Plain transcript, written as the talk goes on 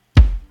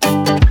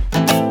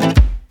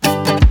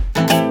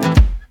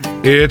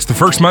It's the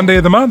first Monday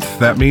of the month.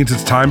 That means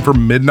it's time for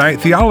Midnight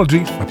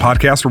Theology, a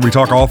podcast where we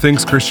talk all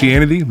things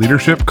Christianity,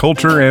 leadership,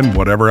 culture, and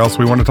whatever else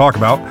we want to talk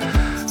about.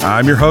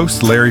 I'm your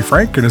host, Larry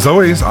Frank, and as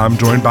always, I'm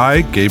joined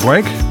by Gabe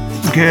Wank.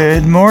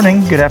 Good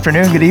morning, good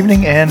afternoon, good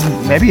evening, and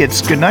maybe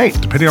it's good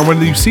night, depending on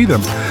when you see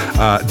them.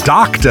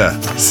 Dr.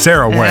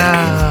 Sarah Wank.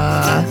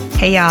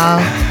 Hey, y'all.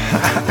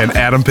 And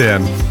Adam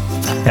Penn.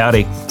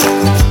 Howdy.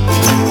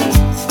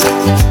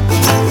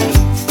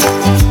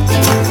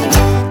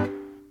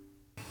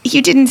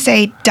 You didn't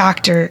say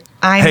doctor.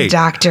 I'm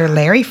Dr.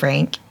 Larry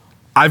Frank.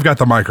 I've got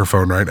the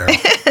microphone right now.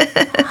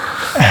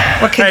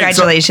 Well,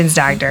 congratulations,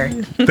 doctor.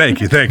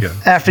 Thank you.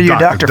 After you,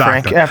 Dr.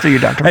 Frank. After you,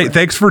 Dr. Hey, Frank.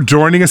 thanks for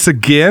joining us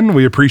again.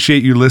 We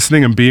appreciate you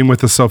listening and being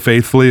with us so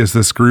faithfully as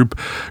this group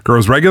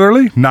grows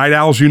regularly. Night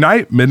Owls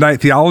Unite. Midnight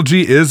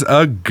Theology is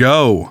a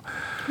go.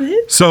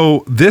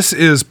 So this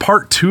is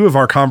part 2 of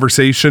our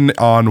conversation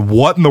on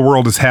what in the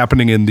world is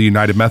happening in the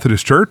United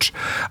Methodist Church.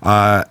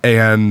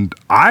 And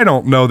I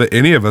don't know that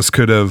any of us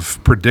could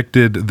have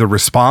predicted the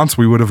response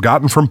we would have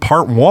gotten from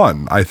part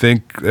 1. I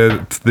think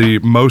it's the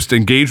most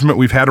engagement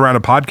we've had around a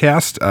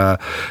podcast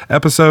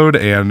episode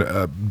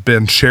and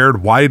been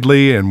shared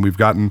widely. And we've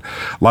gotten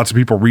lots of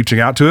people reaching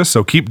out to us.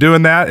 So keep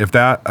doing that. If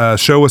that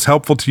show was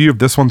helpful to you, if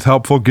this one's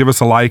helpful, give us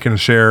a like and a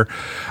share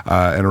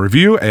and a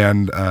review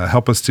and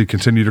help us to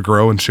continue to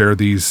grow and share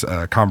these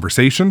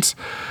conversations.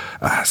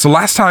 So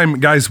last time,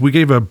 guys, we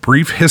gave a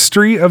brief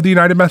history of the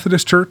United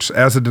Methodist Church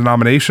as a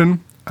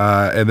denomination,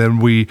 and then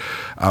we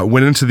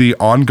went into the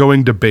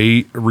ongoing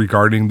debate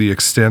regarding the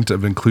extent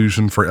of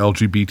inclusion for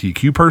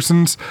LGBTQ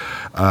persons,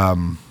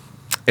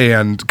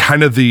 and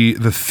kind of the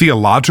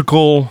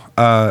theological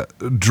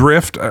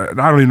drift. I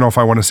don't even know if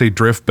I want to say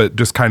drift, but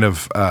just kind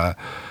of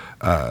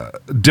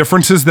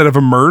differences that have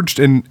emerged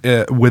in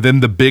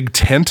within the big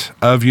tent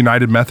of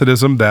United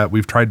Methodism that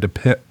we've tried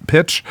to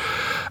pitch.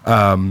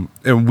 And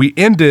we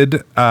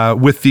ended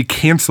with the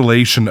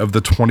cancellation of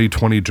the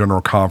 2020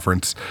 General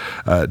Conference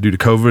due to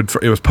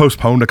COVID. It was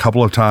postponed a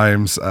couple of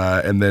times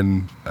and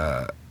then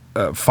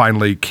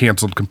finally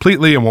canceled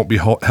completely and won't be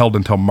held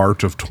until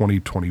March of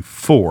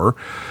 2024.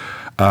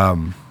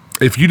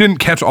 If you didn't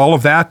catch all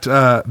of that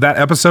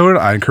episode,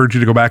 I encourage you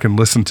to go back and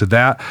listen to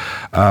that.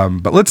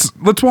 But let's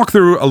walk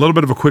through a little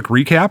bit of a quick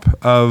recap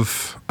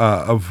of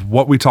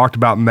what we talked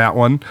about in that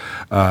one.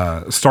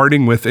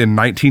 Starting with in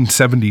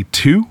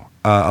 1972,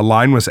 a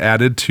line was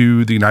added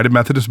to the United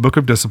Methodist Book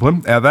of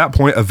Discipline. At that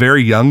point, a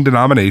very young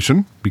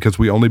denomination, because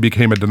we only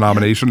became a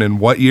denomination in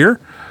what year?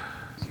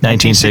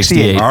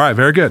 1968. All right,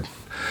 very good.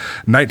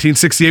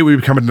 1968, we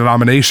become a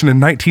denomination. In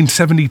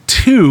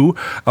 1972,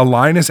 a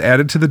line is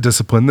added to the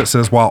discipline that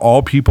says, while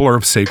all people are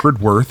of sacred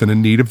worth and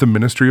in need of the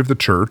ministry of the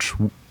church,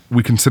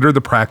 we consider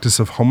the practice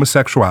of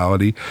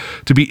homosexuality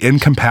to be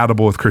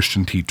incompatible with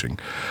Christian teaching.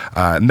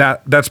 And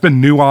that's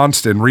been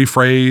nuanced and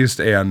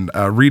rephrased and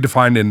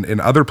redefined in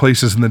other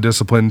places in the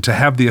discipline to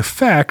have the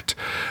effect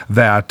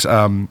that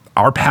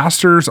our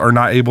pastors are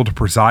not able to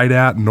preside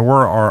at,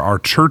 nor are our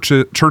church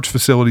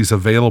facilities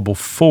available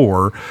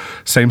for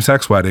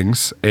same-sex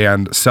weddings,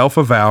 and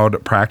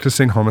self-avowed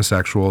practicing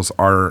homosexuals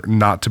are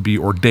not to be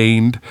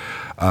ordained,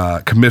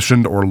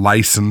 commissioned, or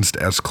licensed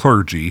as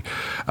clergy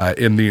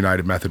in the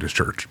United Methodist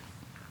Church.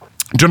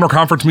 General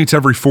Conference meets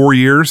every 4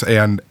 years,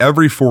 and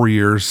every 4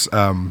 years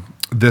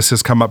this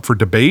has come up for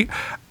debate.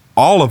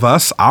 All of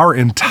us, our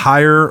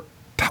entire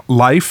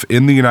life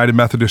in the United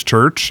Methodist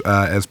Church,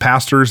 as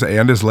pastors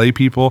and as lay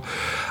people,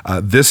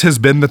 this has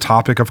been the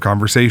topic of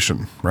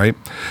conversation, right?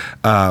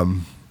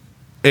 And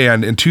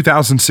in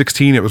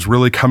 2016, it was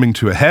really coming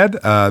to a head.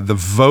 The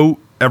vote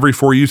every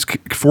 4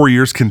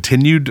 years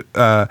continued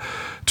to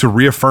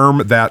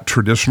reaffirm that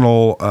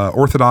traditional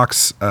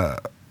Orthodox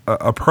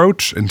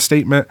approach and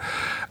statement,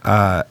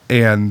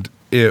 and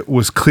it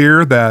was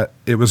clear that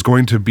it was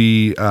going to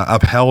be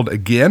upheld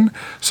again.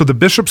 So the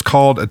bishops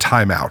called a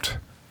timeout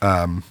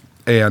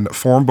and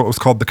formed what was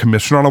called the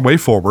Commission on a Way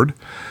Forward.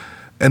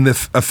 And the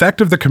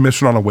effect of the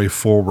Commission on a Way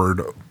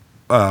Forward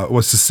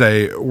was to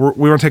say,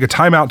 we want to take a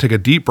timeout, take a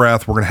deep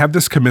breath. We're going to have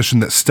this commission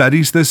that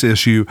studies this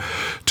issue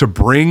to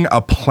bring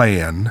a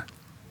plan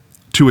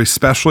to a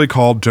specially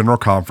called General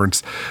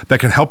Conference that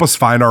can help us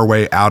find our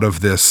way out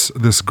of this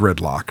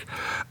gridlock.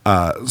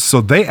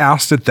 So they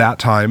asked at that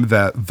time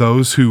that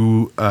those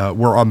who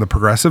were on the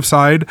progressive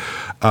side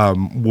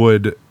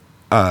would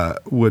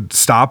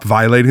stop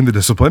violating the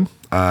discipline,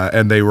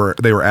 and they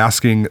were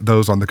asking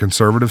those on the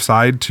conservative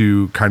side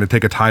to kind of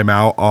take a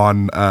timeout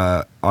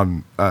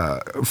on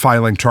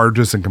filing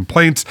charges and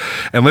complaints,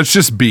 and let's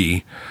just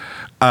be.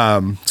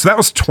 So that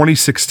was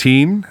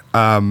 2016.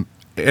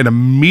 And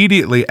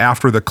immediately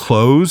after the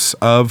close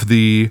of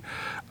the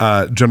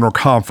General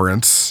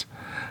Conference,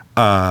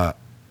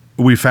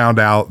 we found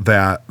out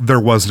that there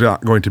was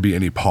not going to be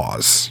any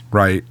pause,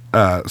 right?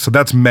 So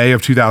that's May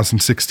of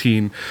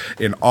 2016.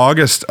 In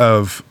August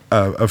of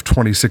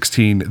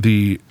 2016,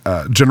 the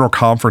General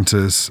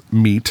Conferences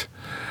meet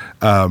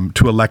to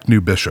elect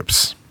new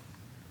bishops.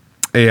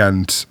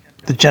 And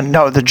the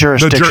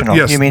jurisdictional.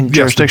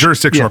 The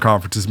jurisdictional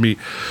conferences meet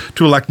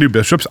to elect new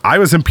bishops. I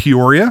was in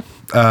Peoria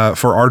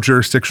for our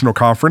jurisdictional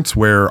conference,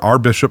 where our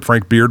bishop,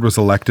 Frank Beard, was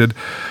elected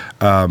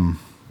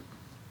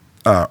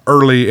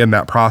early in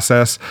that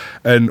process.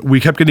 And we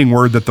kept getting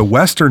word that the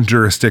Western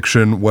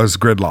jurisdiction was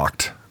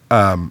gridlocked.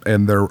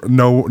 And there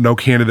no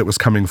candidate was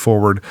coming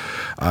forward.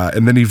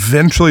 And then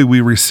eventually we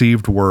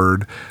received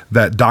word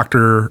that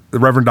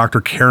Reverend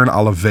Dr. Karen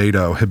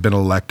Oliveto had been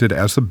elected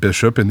as the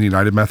bishop in the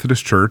United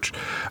Methodist Church.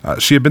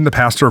 She had been the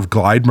pastor of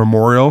Glide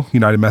Memorial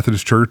United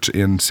Methodist Church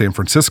in San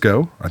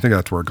Francisco. I think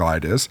that's where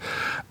Glide is.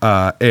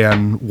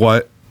 And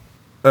what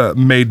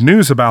made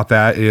news about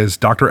that is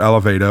Dr.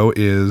 Oliveto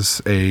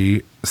is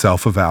a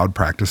self-avowed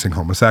practicing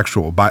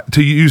homosexual.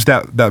 To use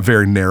that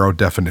very narrow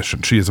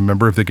definition, she is a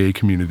member of the gay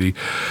community,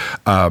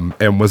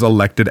 and was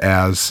elected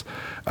as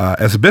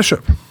a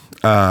bishop.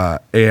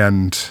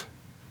 And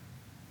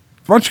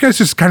why don't you guys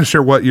just kind of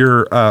share what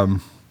you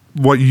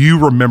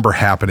remember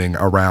happening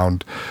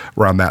around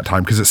that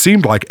time? Because it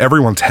seemed like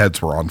everyone's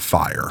heads were on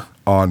fire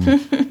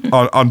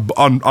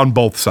on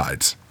both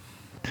sides.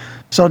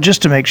 So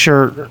just to make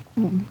sure,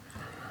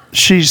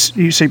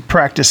 you say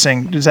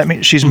practicing. Does that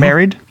mean she's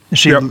married? Is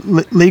she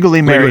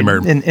legally married?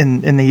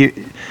 In the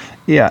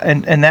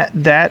and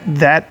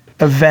that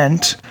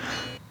event,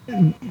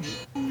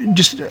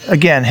 just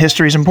again,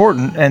 history is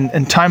important and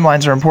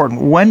timelines are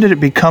important. When did it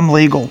become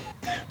legal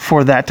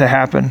for that to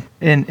happen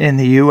in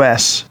the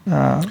U.S.?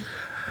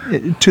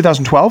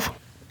 2012.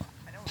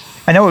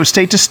 I know it was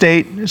state to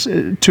state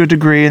to a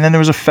degree, and then there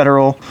was a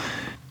federal.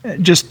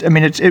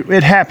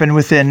 It happened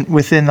within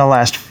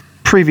the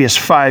previous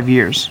 5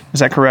 years.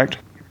 Is that correct?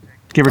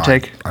 Give or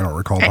take? I don't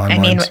recall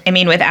timelines. I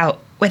mean, without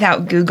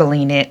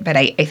Googling it, but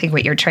I think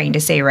what you're trying to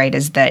say, right,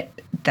 is that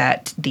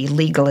the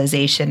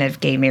legalization of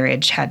gay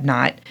marriage had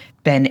not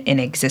been in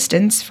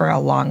existence for a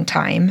long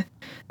time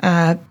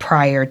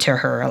prior to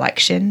her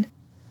election,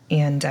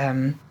 and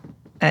so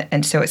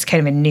it's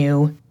kind of a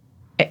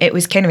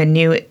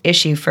new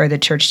issue for the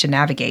church to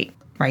navigate,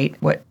 right?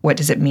 What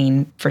does it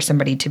mean for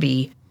somebody to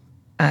be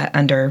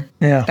under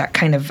that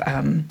kind of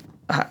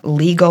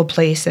legal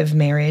place of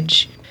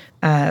marriage,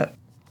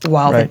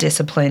 while the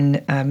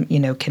discipline,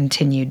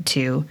 continued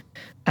to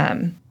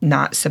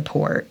not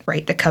support,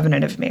 right, the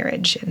covenant of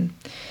marriage, and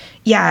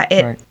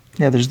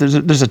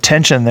there's a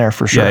tension there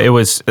for sure. Yeah, it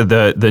was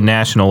the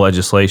national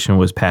legislation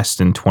was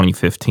passed in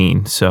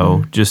 2015,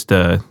 so just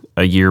a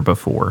year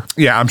before.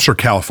 Yeah, I'm sure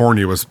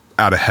California was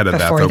out ahead of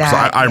Before that, though.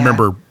 'Cause I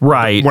remember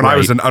when I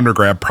was an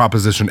undergrad,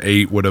 Proposition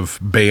 8 would have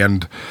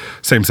banned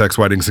same-sex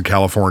weddings in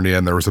California,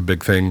 and there was a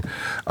big thing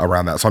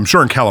around that. So I'm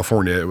sure in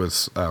California it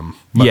was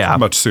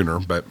much sooner,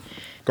 but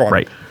go on.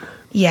 Right.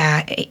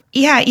 Yeah.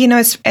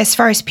 As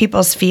far as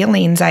people's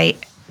feelings, I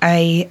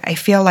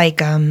feel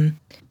like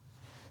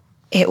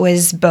it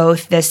was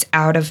both this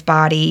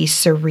out-of-body,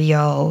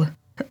 surreal,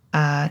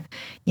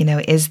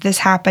 is this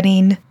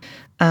happening?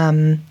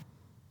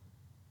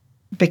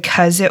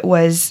 Because it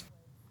was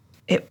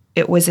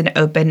an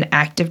open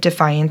act of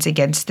defiance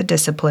against the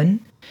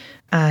discipline,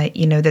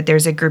 that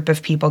there's a group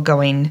of people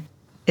going,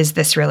 is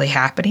this really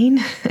happening?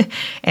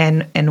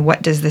 and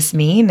what does this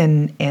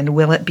mean? And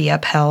will it be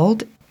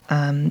upheld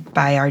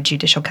by our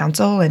judicial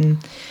council?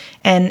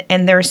 And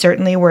there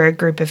certainly were a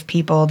group of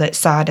people that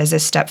saw it as a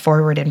step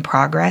forward in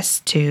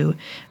progress to,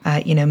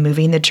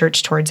 moving the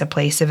church towards a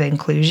place of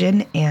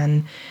inclusion,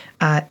 and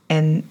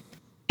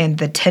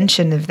the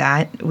tension of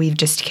that we've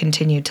just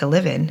continued to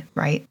live in,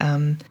 right?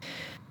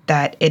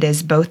 That it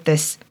is both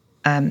this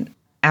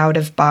out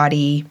of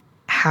body,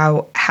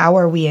 how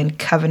are we in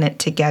covenant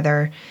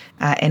together,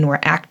 and we're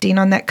acting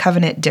on that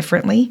covenant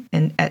differently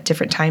and at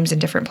different times and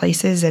different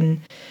places,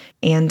 and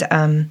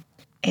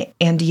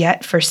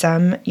yet for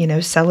some,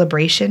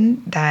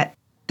 celebration that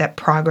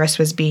progress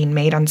was being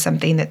made on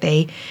something that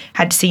they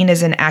had seen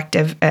as an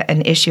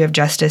issue of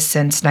justice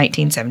since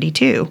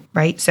 1972,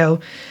 right? So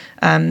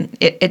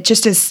it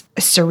just is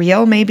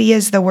surreal, maybe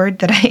is the word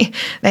that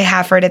I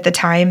have for it at the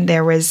time.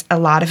 There was a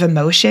lot of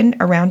emotion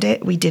around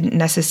it.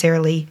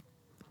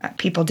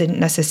 People didn't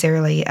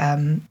necessarily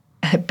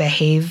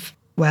behave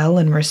well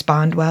and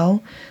respond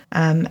well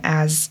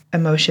as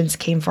emotions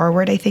came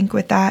forward, I think,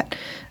 with that.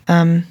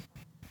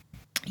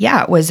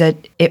 It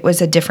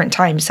was a different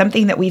time.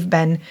 Something that we've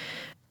been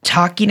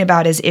talking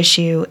about as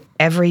issue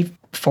every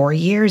 4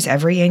 years,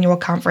 every annual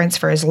conference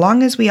for as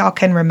long as we all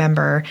can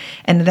remember.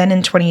 And then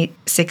in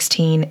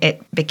 2016,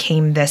 it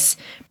became this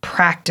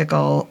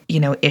practical,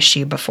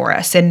 issue before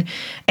us. And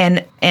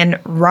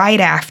right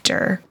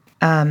after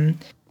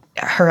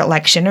her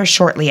election, or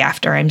shortly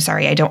after, I'm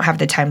sorry, I don't have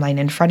the timeline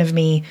in front of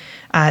me,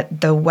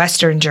 the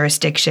Western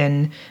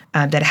jurisdiction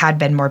that had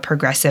been more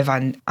progressive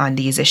on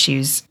these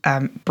issues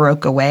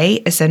broke away,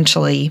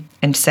 essentially,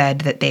 and said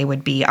that they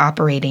would be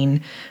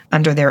operating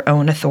under their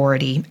own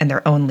authority and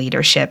their own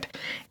leadership.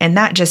 And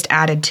that just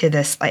added to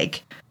this,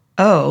 what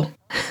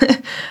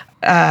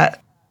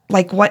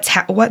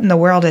in the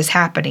world is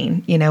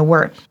happening?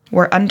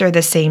 We're under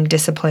the same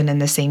discipline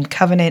and the same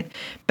covenant,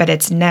 but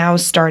it's now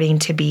starting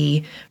to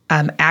be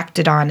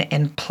acted on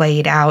and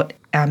played out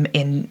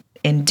in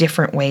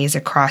different ways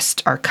across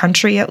our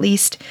country, at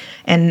least,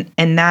 and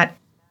that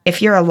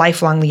if you're a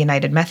lifelong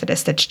United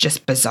Methodist, that's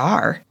just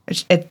bizarre.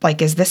 It's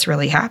like, is this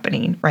really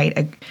happening?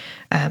 Right?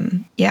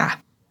 Yeah.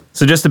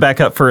 So just to back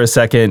up for a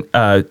second,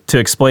 to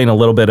explain a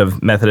little bit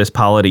of Methodist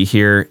polity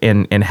here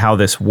and how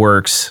this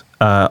works,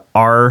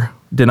 our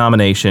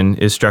denomination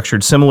is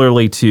structured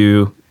similarly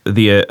to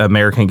the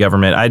American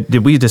government.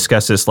 Did we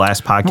discuss this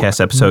last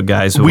podcast episode,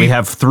 guys? We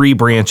have 3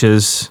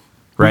 branches,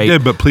 right? We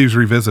did, but please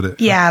revisit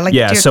it.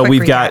 Yeah. So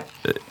we've got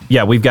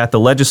the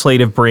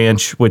legislative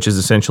branch, which is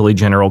essentially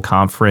General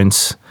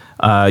Conference,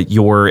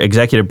 your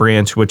executive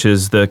branch, which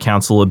is the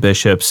Council of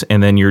Bishops,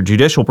 and then your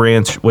judicial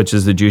branch, which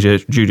is the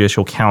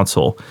Judicial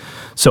Council.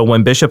 So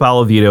when Bishop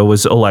Alavito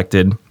was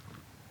elected,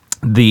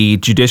 the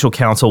Judicial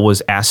Council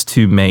was asked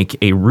to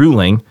make a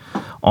ruling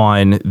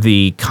on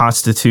the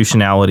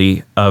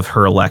constitutionality of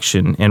her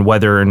election and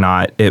whether or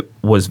not it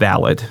was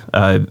valid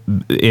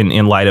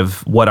in light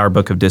of what our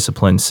Book of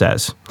Discipline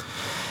says.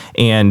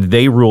 And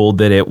they ruled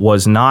that it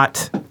was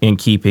not in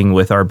keeping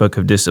with our Book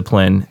of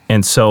Discipline.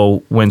 And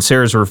so when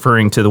Sarah's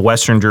referring to the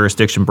Western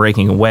jurisdiction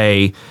breaking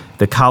away,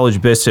 the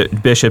college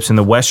bishops in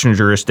the Western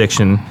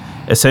jurisdiction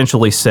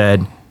essentially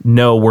said,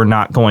 no, we're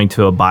not going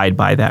to abide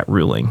by that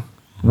ruling.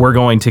 We're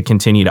going to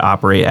continue to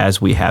operate as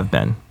we have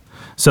been.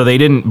 So they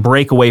didn't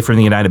break away from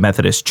the United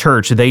Methodist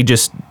Church. They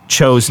just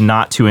chose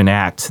not to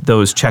enact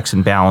those checks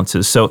and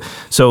balances.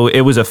 So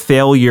it was a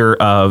failure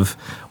of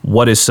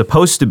what is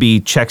supposed to be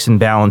checks and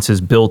balances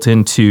built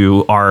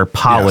into our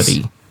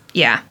polity. Yes.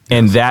 Yeah.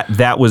 And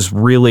that was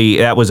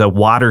a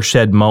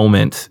watershed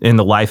moment in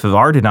the life of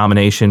our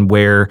denomination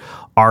where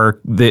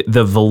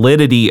the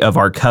validity of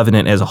our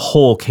covenant as a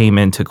whole came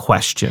into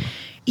question.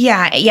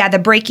 Yeah, the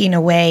breaking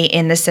away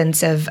in the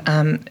sense of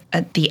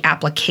the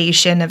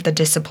application of the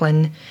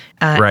discipline,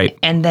 right,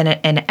 and then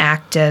an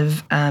act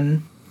of,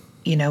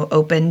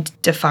 open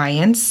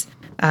defiance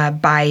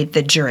by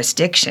the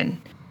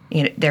jurisdiction.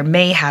 There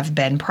may have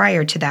been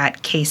prior to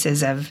that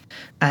cases of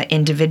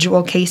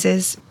individual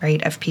cases,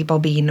 right, of people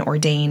being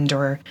ordained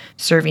or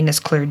serving as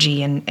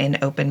clergy in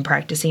open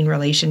practicing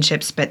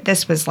relationships, but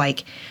this was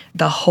like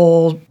the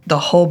whole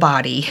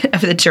body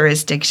of the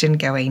jurisdiction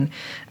going,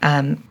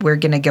 we're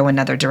going to go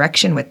another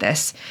direction with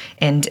this.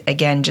 And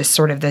again, just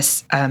sort of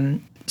this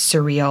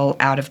surreal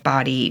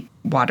out-of-body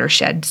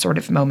watershed sort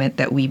of moment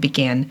that we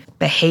began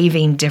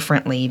behaving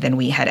differently than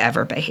we had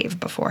ever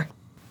behaved before.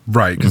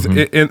 Right, because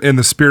in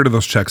the spirit of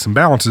those checks and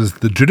balances,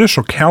 the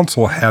Judicial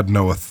Council had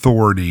no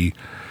authority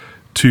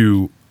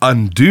to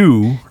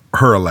undo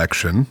her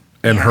election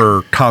and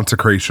her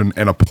consecration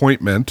and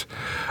appointment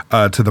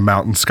to the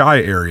Mountain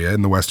Sky area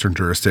in the Western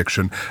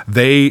jurisdiction.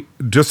 They,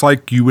 just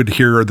like you would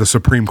hear the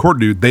Supreme Court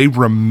do, they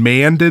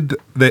remanded,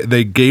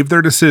 they gave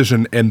their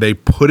decision and they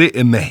put it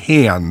in the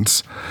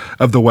hands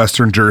of the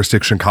Western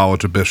Jurisdiction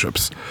College of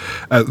Bishops.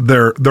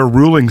 Their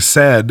ruling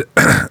said,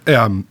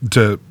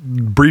 to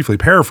briefly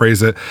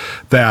paraphrase it,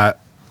 that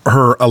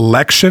her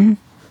election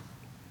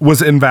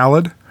was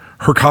invalid,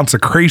 her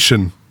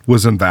consecration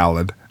was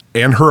invalid,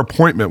 and her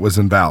appointment was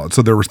invalid.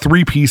 So there were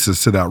 3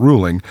 pieces to that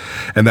ruling,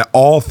 and that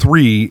all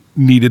 3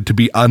 needed to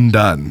be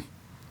undone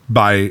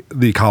by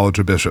the College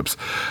of Bishops.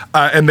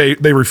 And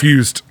they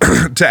refused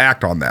to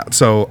act on that.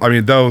 So, I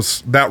mean,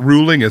 that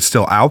ruling is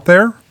still out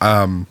there,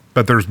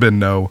 but there's been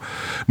no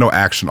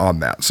action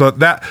on that.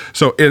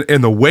 So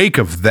in the wake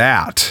of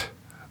that,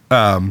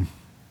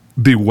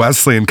 the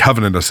Wesleyan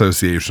Covenant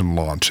Association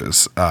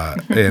launches,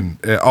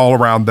 and all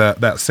around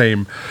that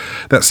same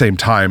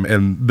time,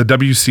 and the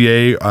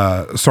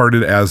WCA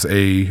started as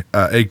a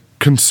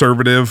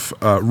conservative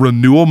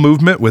renewal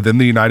movement within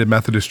the United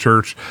Methodist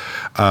Church,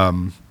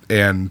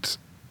 and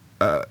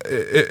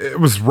it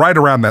was right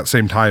around that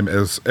same time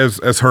as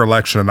her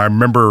election. And I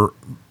remember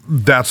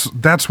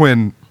that's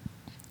when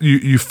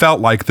you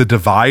felt like the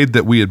divide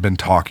that we had been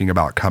talking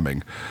about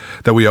coming,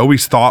 that we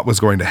always thought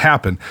was going to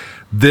happen.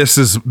 This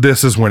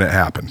is when it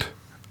happened.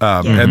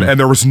 And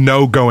there was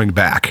no going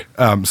back.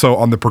 So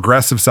on the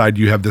progressive side,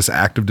 you have this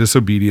act of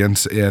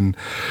disobedience in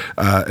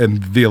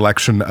the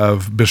election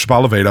of Bishop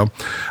Alavito,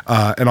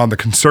 and on the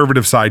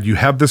conservative side, you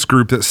have this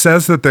group that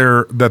says that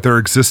they're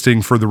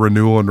existing for the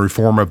renewal and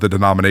reform of the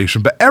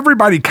denomination, but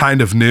everybody kind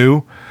of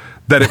knew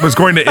that it was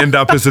going to end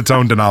up as its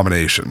own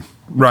denomination,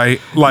 right?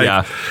 Like,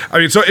 yeah. I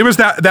mean, so it was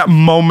that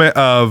moment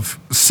of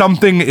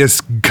something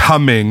is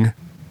coming,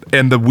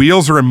 and the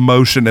wheels are in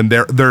motion, and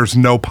there's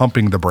no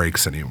pumping the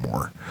brakes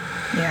anymore.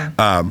 Yeah.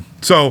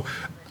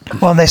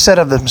 Well, and they said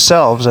of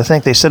themselves, I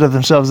think they said of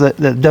themselves that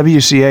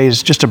WCA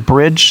is just a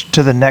bridge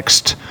to the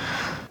next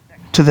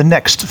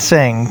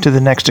thing, to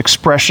the next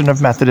expression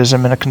of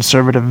Methodism in a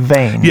conservative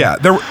vein. Yeah,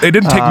 it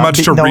didn't take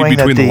much to read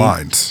between the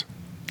lines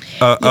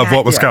of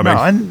what was coming.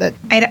 No,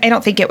 I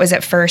don't think it was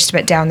at first,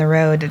 but down the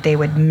road that they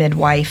would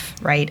midwife,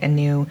 right, a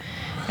new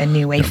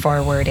way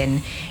forward,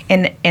 and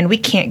we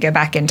can't go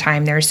back in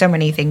time. There are so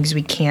many things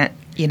we can't,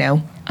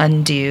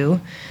 undo,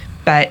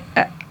 but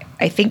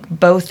I think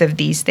both of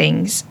these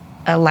things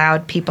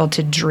allowed people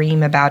to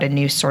dream about a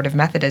new sort of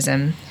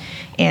Methodism,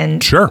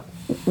 and sure.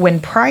 when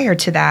prior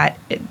to that,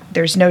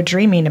 there's no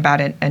dreaming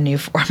about a new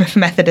form of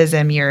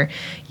Methodism.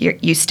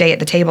 You stay at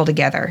the table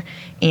together,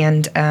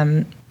 and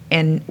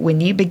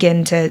when you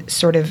begin to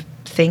sort of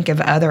think of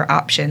other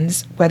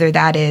options, whether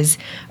that is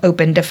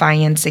open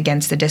defiance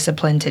against the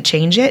discipline to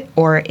change it,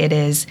 or it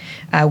is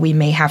we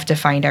may have to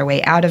find our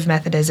way out of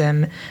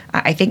Methodism,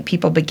 I think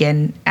people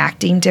begin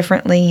acting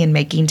differently and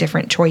making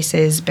different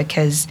choices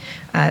because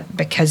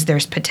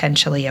there's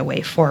potentially a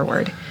way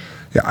forward.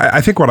 Yeah,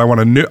 I think what I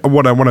want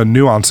to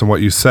nuance in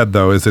what you said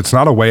though is it's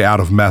not a way out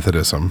of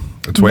Methodism.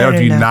 It's a way out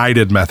of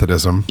United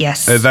Methodism.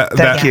 Yes.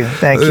 Thank you.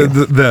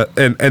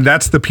 And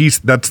that's the piece.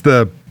 That's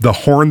the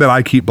horn that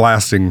I keep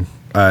blasting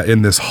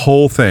in this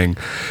whole thing,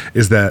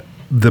 is that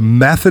the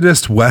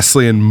Methodist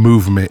Wesleyan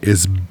movement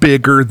is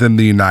bigger than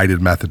the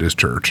United Methodist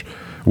Church.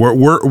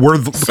 We're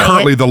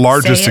currently the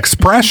largest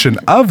expression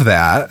of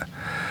that.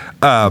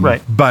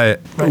 Right.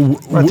 But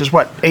there's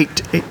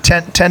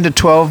 10 to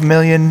 12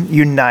 million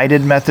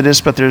United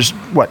Methodists, but there's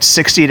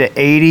 60 to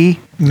 80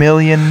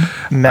 million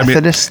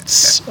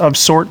Methodists of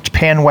sort,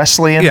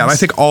 Pan-Wesleyans. Yeah, and I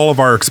think all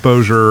of our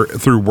exposure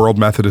through World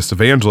Methodist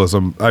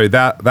Evangelism,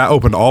 that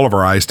opened all of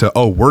our eyes to,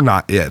 we're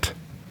not it.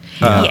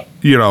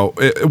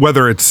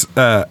 Whether it's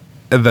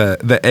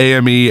the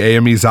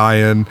AME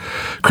Zion,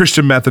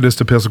 Christian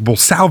Methodist Episcopal,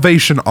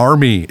 Salvation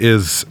Army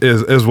is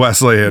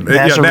Wesleyan.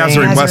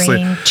 Nazarene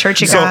Wesleyan.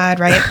 Church of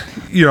God, right?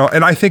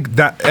 And I think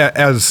that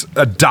as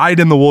a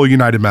dyed-in-the-wool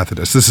United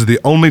Methodist, this is the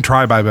only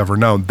tribe I've ever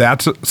known.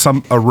 That's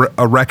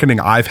a reckoning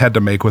I've had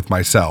to make with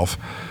myself.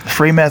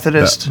 Free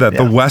Methodist. That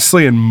the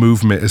Wesleyan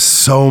movement is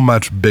so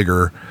much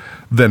bigger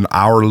than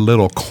our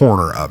little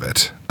corner of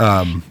it.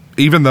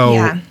 Even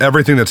though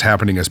everything that's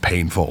happening is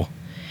painful.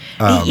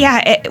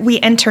 We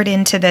entered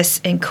into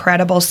this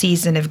incredible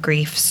season of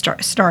grief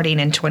starting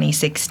in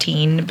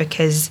 2016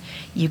 because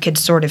you could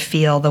sort of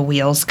feel the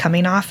wheels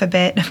coming off a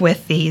bit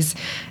with these,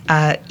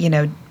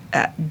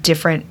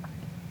 different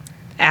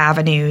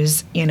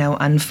avenues,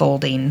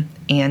 unfolding.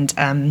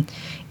 And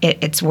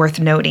it's worth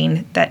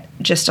noting that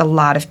just a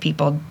lot of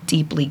people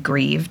deeply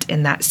grieved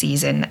in that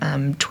season.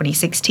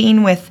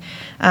 2016 with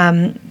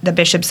the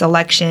bishop's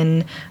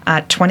election,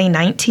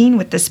 2019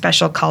 with the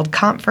special called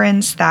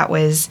conference. That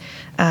was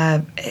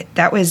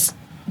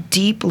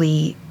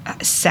deeply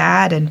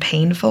sad and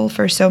painful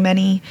for so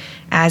many,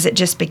 as it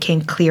just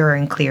became clearer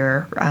and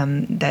clearer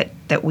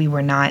that we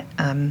were not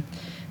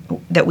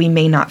that we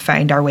may not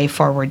find our way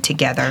forward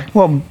together.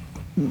 Well,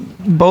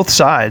 both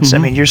sides. Mm-hmm. I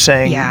mean, you're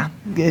saying,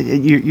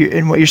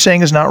 and what you're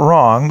saying is not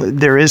wrong.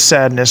 There is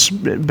sadness,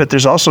 but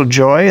there's also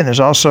joy, and there's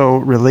also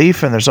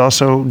relief, and there's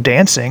also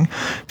dancing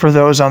for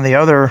those on the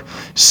other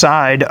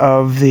side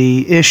of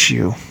the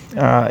issue.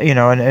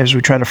 And as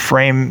we try to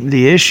frame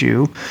the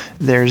issue,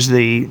 there's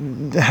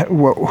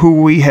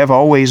who we have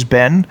always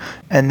been,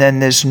 and then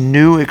this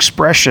new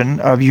expression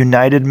of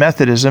United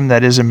Methodism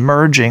that is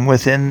emerging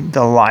within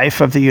the life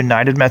of the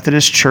United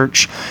Methodist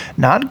Church,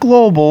 not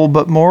global,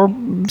 but more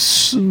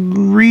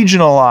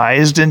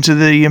regionalized into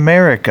the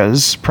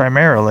Americas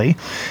primarily.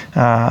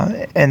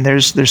 And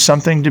there's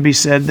something to be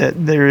said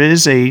that there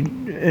is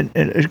an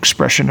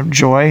expression of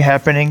joy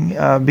happening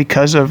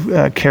because of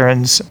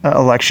Karen's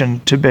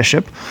election to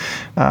bishop.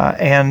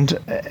 And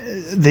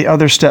the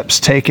other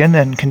steps taken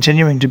and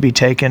continuing to be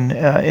taken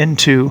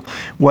into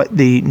what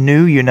the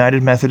new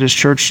United Methodist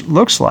Church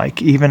looks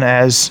like, even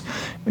as,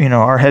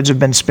 our heads have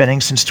been spinning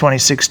since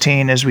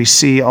 2016 as we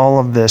see all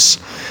of this,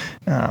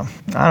 I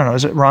don't know,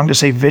 is it wrong to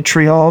say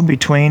vitriol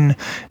between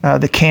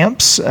the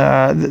camps?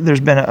 There's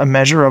been a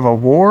measure of a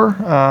war,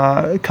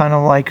 kind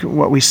of like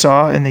what we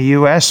saw in the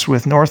U.S.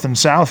 with North and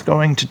South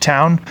going to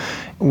town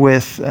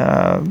with,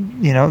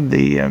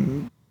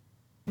 the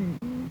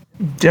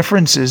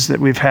differences that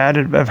we've had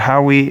of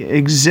how we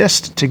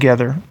exist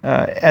together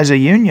as a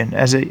union,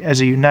 as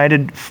a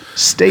United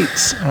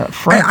States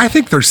front. I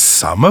think there's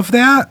some of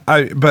that,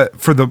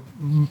 but for the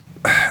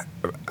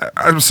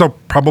so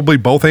probably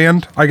both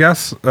and I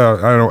guess I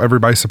don't know.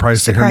 Everybody's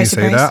surprised to hear me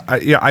say that.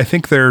 I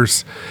think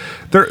there's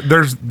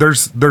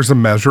a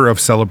measure of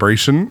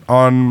celebration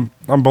on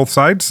both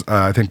sides.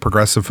 I think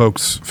progressive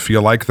folks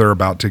feel like they're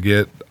about to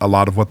get a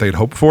lot of what they'd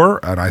hoped for,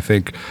 and I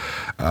think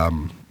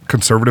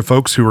conservative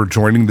folks who are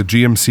joining the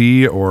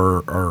GMC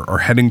or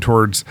heading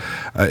towards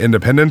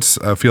independence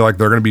feel like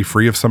they're going to be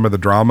free of some of the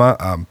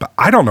drama. But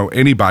I don't know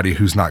anybody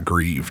who's not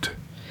grieved.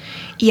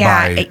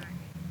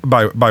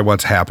 By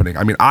what's happening.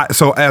 I mean, I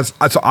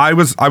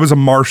was a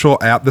marshal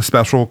at the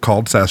special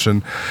called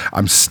session.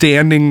 I'm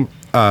standing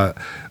at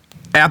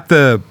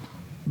the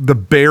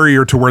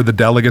barrier to where the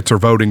delegates are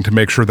voting to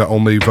make sure that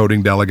only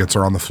voting delegates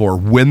are on the floor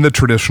when the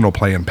traditional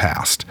plan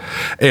passed.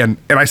 And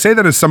I say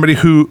that as somebody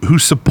who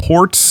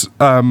supports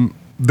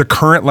the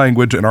current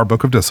language in our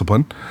Book of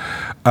Discipline.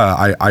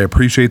 I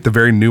appreciate the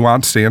very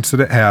nuanced stance that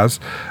it has.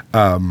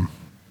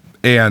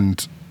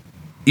 And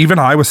even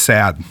I was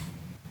sad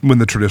when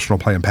the traditional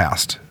plan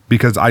passed,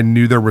 because I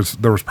knew there was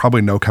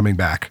probably no coming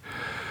back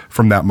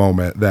from that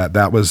moment.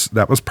 That was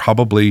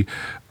probably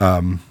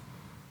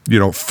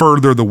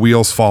further the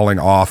wheels falling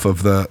off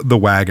of the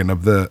wagon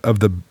of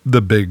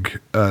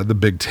the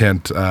big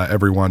tent,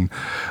 everyone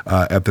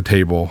at the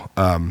table.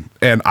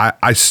 And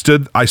I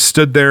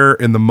stood there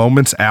in the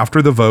moments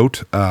after the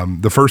vote.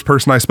 The first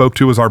person I spoke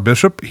to was our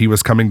bishop. He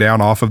was coming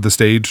down off of the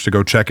stage to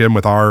go check in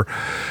with our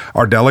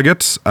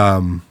delegates.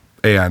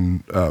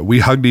 And we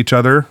hugged each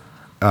other.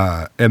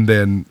 And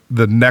then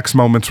the next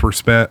moments were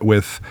spent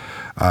with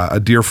a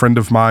dear friend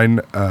of mine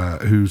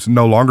who's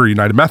no longer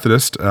United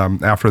Methodist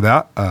after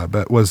that,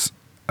 but was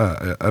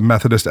a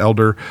Methodist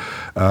elder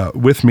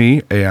with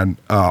me, and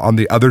on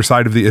the other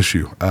side of the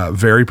issue,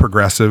 very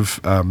progressive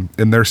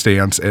in their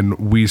stance. And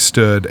we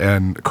stood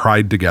and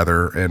cried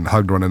together and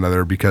hugged one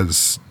another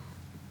because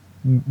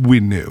we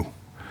knew.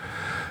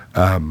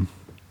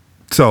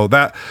 So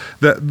that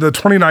the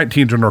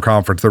 2019 General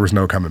Conference, there was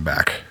no coming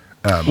back.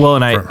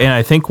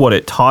 I think what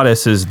it taught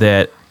us is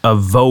that a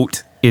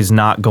vote is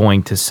not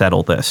going to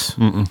settle this.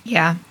 Mm-mm.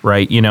 Yeah.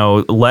 Right.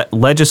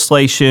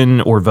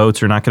 Legislation or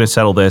votes are not going to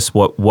settle this.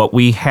 What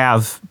we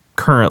have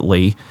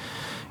currently,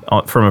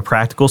 from a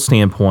practical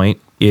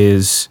standpoint,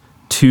 is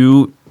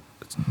two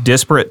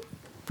disparate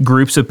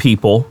groups of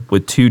people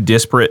with two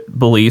disparate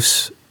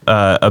beliefs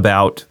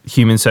about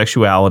human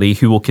sexuality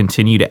who will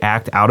continue to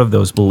act out of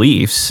those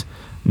beliefs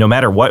no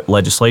matter what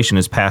legislation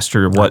is passed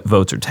or what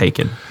votes are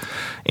taken.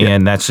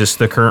 And that's just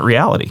the current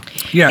reality.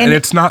 Yeah, and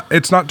it's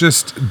not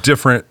just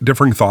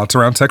differing thoughts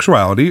around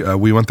sexuality.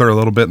 We went there a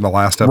little bit in the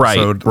last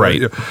episode.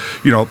 Right.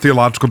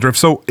 Theological drift.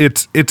 So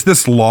it's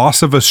this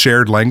loss of a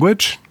shared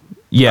language.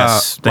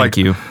 Yes, thank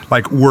you.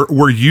 Like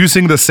we're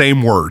using the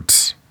same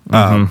words.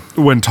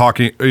 When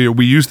talking,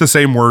 we use the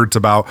same words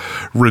about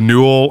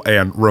renewal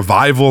and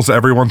revival's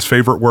everyone's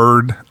favorite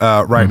word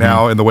right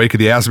now in the wake of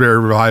the Asbury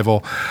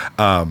revival.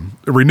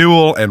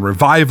 Renewal and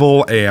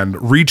revival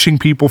and reaching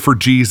people for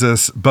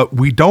Jesus, but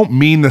we don't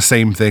mean the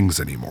same things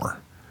anymore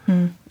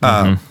in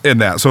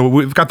that. So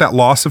we've got that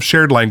loss of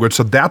shared language.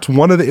 So that's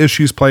one of the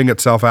issues playing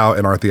itself out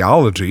in our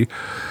theology.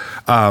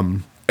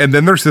 And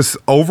then there's this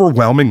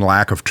overwhelming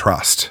lack of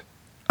trust.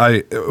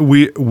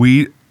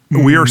 We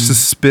are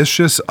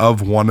suspicious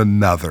of one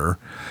another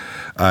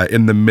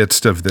in the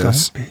midst of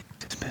this.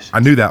 I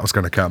knew that was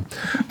going to come.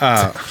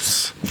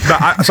 So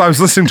I was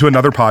listening to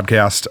another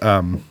podcast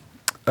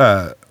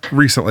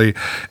recently,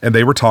 and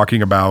they were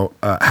talking about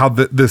how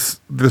this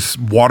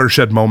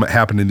watershed moment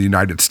happened in the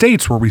United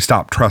States where we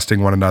stopped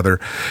trusting one another.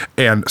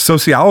 And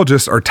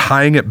sociologists are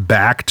tying it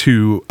back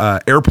to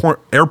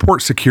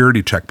airport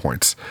security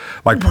checkpoints.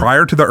 Like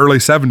prior to the early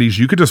 70s,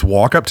 you could just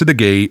walk up to the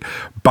gate,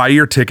 buy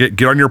your ticket,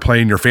 get on your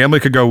plane. Your family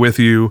could go with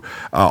you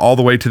all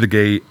the way to the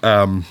gate.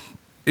 And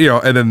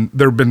then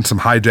there have been some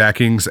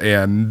hijackings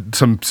and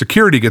some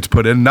security gets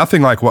put in,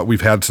 nothing like what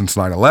we've had since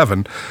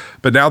 9/11.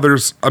 But now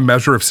there's a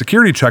measure of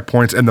security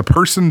checkpoints, and the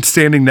person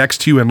standing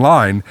next to you in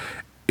line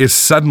is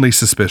suddenly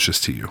suspicious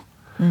to you.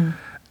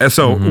 And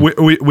so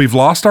we've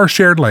lost our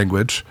shared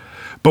language,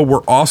 but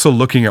we're also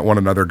looking at one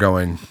another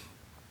going,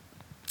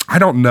 I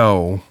don't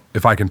know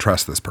if I can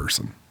trust this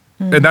person.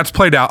 And that's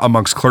played out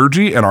amongst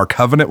clergy and our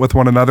covenant with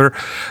one another.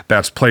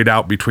 That's played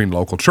out between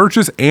local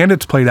churches, and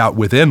it's played out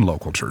within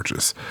local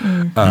churches.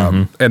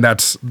 And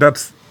that's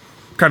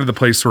kind of the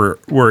place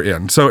we're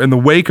in. So in the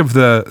wake of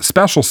the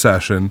special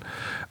session,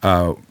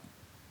 everybody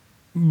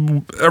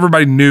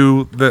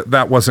knew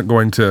that wasn't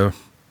going to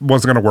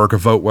work. A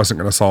vote wasn't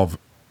going to solve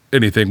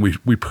anything.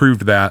 We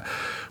proved that.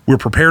 We're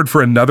prepared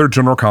for another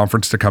general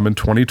conference to come in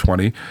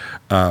 2020.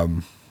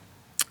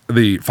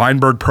 The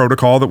Feinberg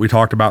Protocol that we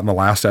talked about in the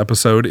last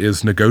episode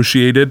is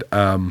negotiated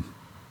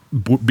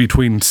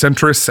between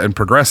centrists and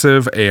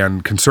progressive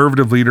and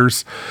conservative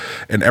leaders,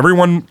 and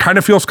everyone kind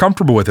of feels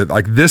comfortable with it.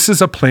 Like, this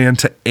is a plan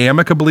to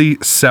amicably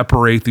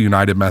separate the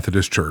United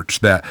Methodist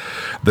Church, that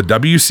the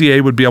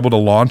WCA would be able to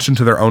launch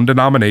into their own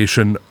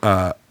denomination,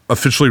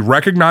 officially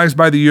recognized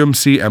by the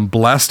UMC and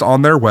blessed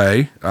on their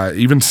way,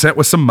 even sent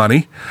with some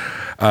money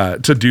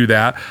to do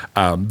that.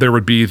 There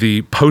would be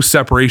the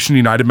post-separation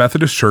United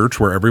Methodist Church,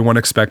 where everyone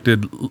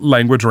expected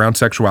language around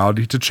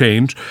sexuality to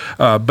change,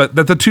 but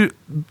that the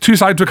two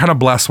sides would kind of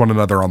bless one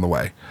another on the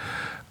way.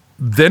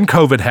 Then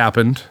COVID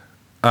happened.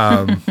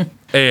 And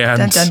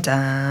dun, dun,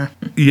 dun.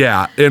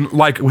 Yeah, and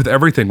like with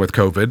everything with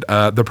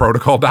COVID, the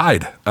protocol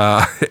died.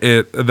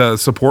 The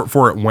support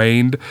for it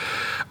waned.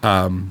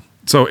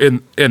 So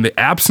in the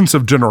absence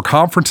of general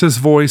conference's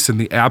voice, in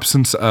the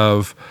absence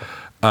of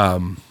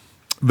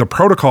the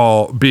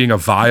protocol being a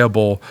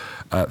viable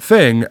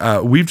thing,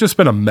 we've just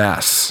been a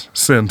mess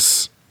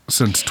since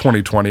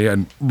 2020,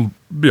 and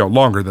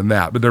longer than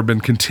that. But there have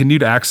been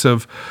continued acts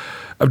of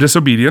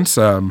disobedience.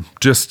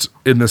 Just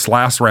in this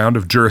last round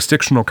of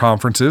jurisdictional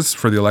conferences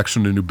for the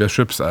election of new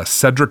bishops,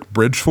 Cedric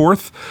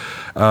Bridgeforth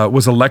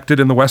was elected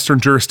in the Western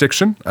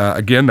jurisdiction.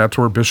 Again, that's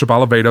where Bishop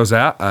Olivedo's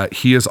at.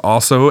 He is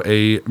also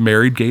a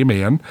married gay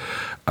man.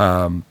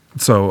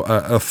 So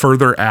a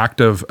further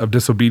act of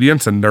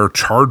disobedience, and there are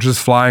charges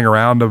flying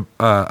around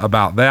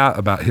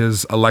about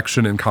his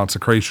election and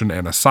consecration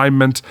and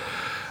assignment.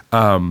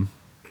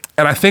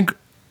 And I think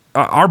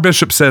our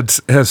bishop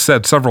has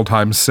said several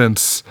times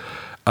since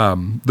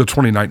the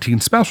 2019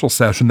 special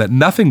session, that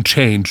nothing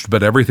changed,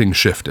 but everything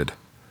shifted.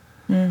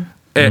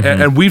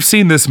 And we've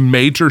seen this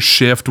major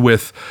shift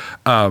with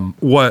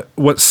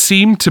what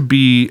seemed to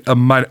be a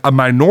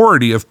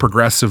minority of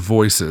progressive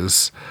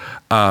voices.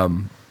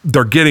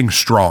 They're getting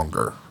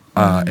stronger.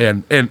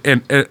 And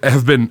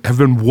have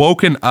been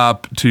woken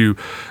up to,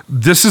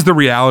 this is the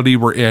reality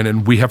we're in,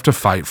 and we have to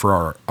fight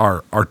for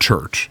our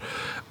church.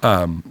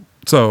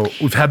 So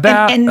we've had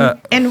that,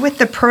 and with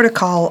the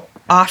protocol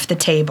off the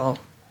table,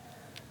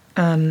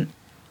 the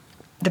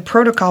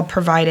protocol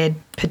provided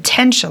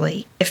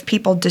potentially, if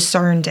people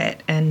discerned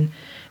it and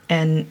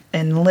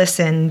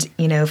listened,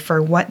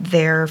 for what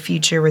their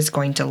future was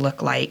going to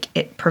look like,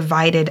 it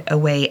provided a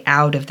way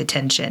out of the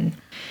tension.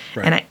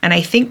 Right. And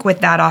I think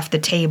with that off the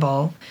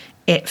table,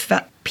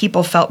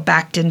 people felt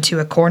backed into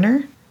a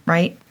corner,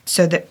 right?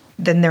 So that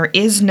then there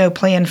is no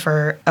plan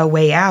for a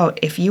way out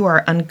if you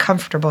are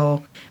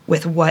uncomfortable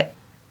with what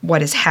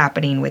is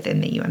happening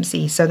within the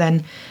UMC. So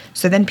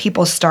then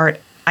people start,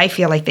 I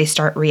feel like they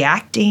start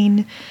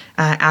reacting,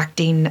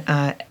 acting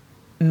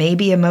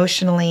maybe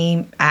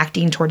emotionally,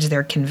 acting towards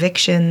their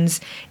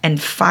convictions,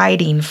 and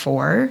fighting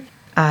for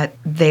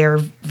their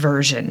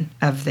version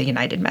of the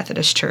United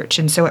Methodist Church.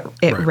 And so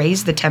it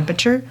raised the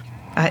temperature,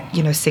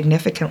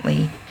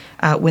 significantly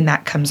when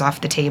that comes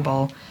off the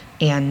table,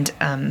 and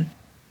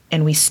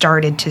we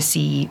started to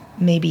see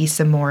maybe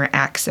some more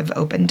acts of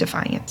open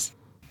defiance.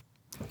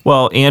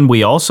 Well, and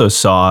we also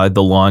saw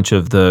the launch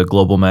of the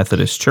Global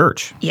Methodist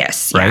Church.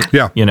 Yes. Right?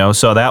 Yeah.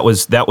 So that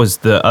was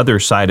the other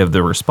side of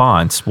the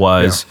response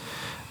was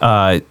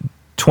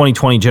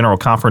 2020 General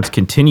Conference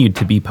continued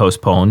to be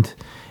postponed.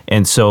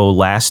 And so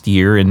last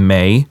year in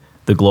May,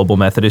 the Global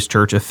Methodist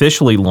Church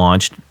officially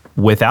launched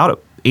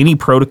without any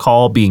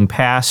protocol being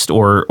passed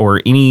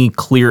or any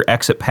clear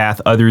exit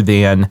path other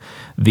than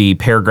the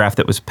paragraph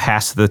that was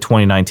passed at the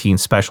 2019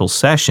 special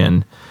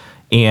session.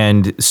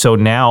 And so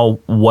now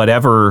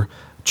whatever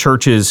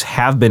churches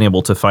have been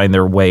able to find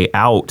their way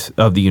out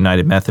of the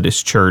United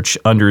Methodist Church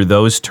under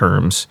those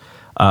terms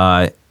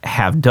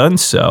have done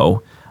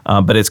so.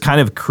 But it's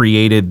kind of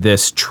created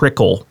this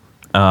trickle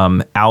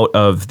out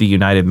of the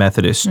United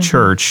Methodist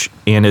Church.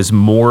 And as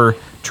more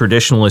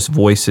traditionalist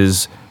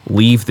voices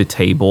leave the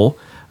table,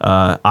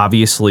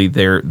 obviously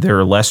there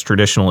are less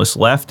traditionalists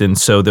left. And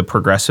so the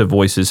progressive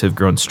voices have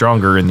grown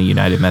stronger in the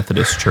United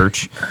Methodist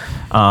Church.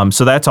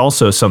 So that's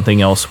also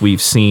something else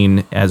we've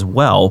seen as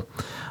well.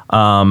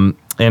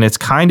 And it's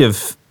kind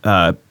of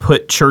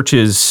put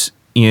churches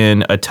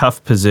in a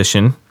tough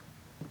position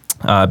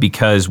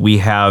because we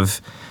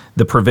have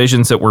the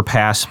provisions that were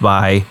passed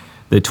by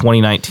the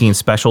 2019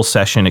 special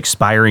session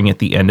expiring at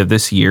the end of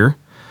this year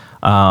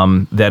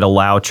that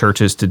allow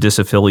churches to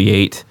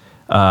disaffiliate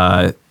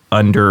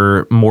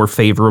under more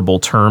favorable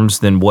terms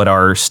than what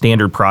our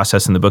standard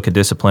process in the Book of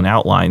Discipline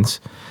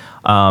outlines.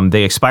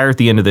 They expire at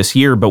the end of this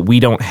year, but we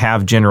don't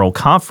have General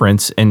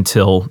Conference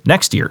until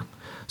next year.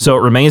 So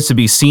it remains to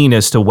be seen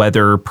as to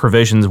whether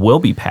provisions will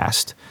be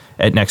passed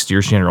at next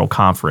year's General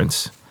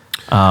Conference.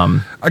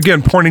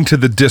 Again, pointing to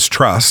the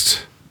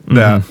distrust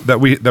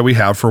that we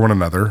have for one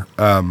another.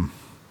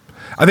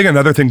 I think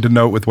another thing to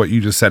note with what you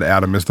just said,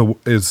 Adam, is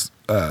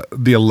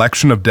the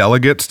election of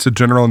delegates to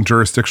General and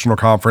Jurisdictional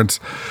Conference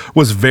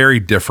was very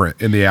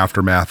different in the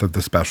aftermath of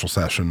the special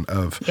session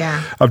of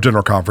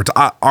General Conference.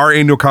 Our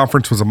annual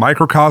conference was a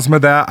microcosm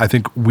of that. I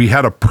think we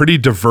had a pretty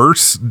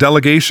diverse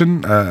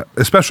delegation,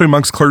 especially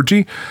amongst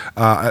clergy.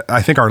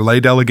 I think our lay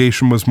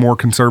delegation was more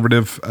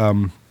conservative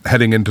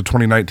heading into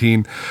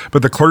 2019,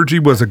 but the clergy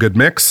was a good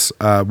mix.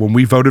 When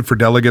we voted for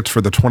delegates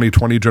for the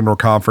 2020 General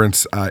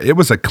Conference, it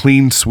was a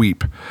clean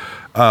sweep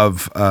for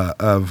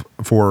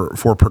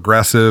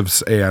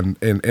progressives and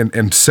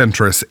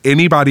centrists.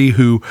 Anybody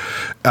who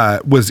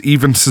was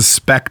even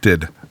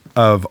suspected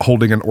of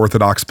holding an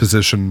orthodox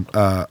position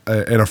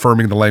and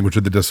affirming the language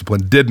of the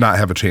discipline did not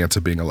have a chance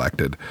of being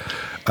elected.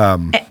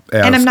 And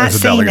I'm not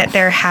saying that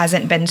there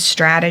hasn't been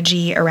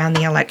strategy around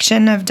the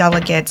election of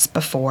delegates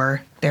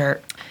before.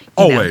 There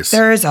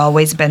has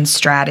always been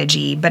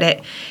strategy,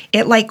 but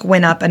it like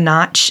went up a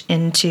notch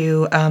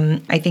into,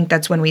 I think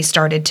that's when we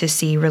started to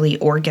see really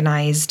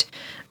organized,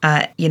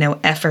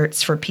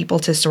 efforts for people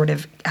to sort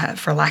of,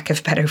 for lack of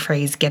a better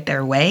phrase, get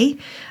their way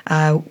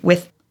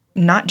with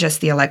not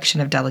just the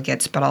election of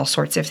delegates, but all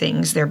sorts of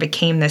things. There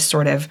became this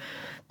sort of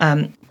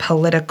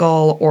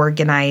political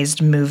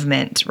organized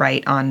movement,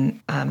 right,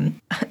 on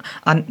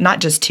not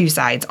just two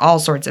sides, all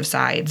sorts of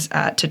sides,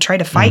 to try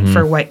to fight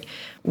for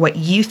what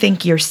you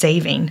think you're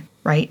saving,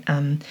 right?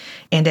 And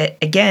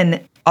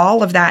again,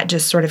 all of that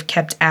just sort of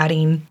kept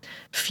adding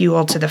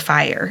fuel to the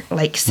fire.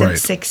 Like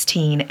since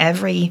 16,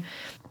 every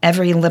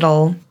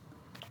little,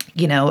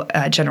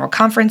 General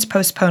Conference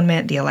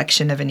postponement, the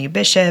election of a new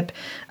bishop,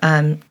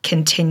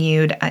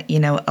 continued,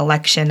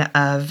 election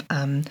of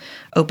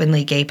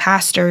openly gay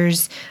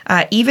pastors,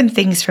 even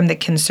things from the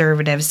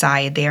conservative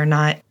side. They are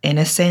not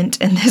innocent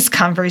in this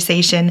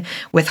conversation,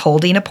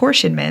 withholding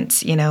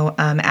apportionments,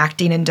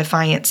 acting in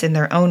defiance in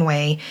their own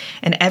way.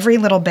 And every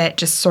little bit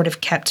just sort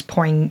of kept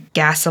pouring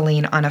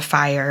gasoline on a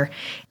fire.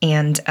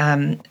 And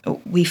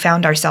we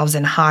found ourselves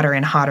in hotter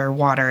and hotter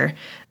water,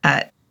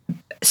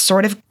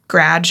 sort of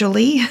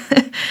gradually.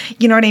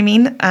 You know what I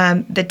mean?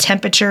 The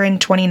temperature in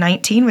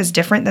 2019 was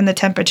different than the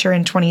temperature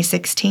in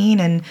 2016,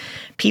 and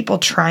people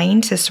trying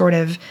to sort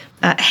of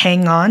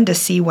hang on to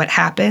see what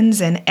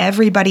happens, and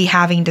everybody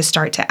having to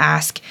start to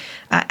ask,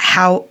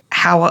 how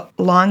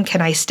long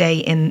can I stay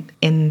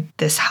in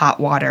this hot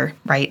water,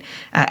 right?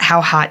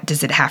 How hot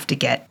does it have to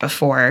get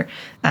before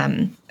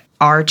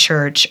our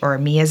church or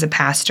me as a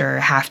pastor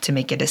have to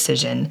make a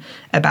decision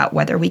about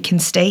whether we can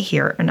stay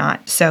here or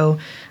not? So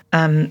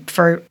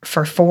for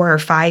 4 or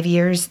 5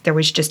 years, there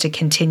was just a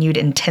continued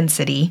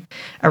intensity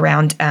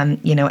around,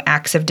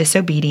 acts of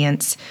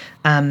disobedience,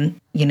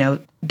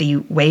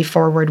 the way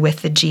forward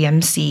with the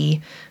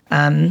GMC,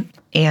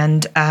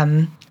 and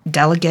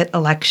delegate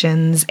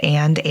elections,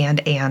 and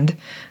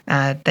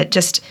that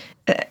just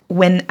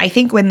when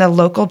the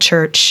local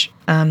church,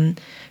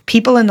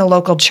 people in the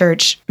local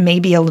church may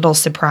be a little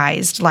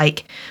surprised,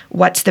 like,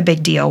 what's the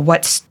big deal?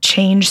 What's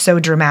changed so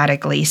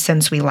dramatically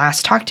since we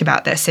last talked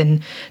about this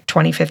in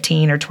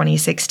 2015 or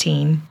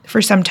 2016?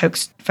 For some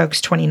folks,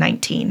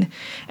 2019.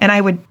 And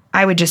I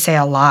would just say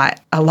a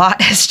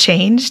lot has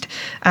changed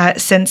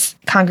since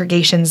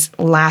congregations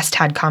last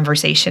had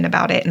conversation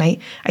about it. And I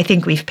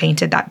think we've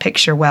painted that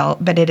picture well,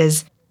 but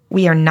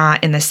we are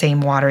not in the same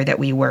water that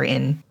we were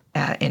in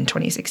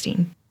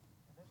 2016.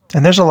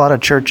 And there's a lot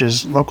of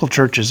churches, local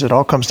churches. It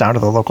all comes down to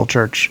the local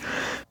church.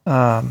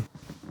 The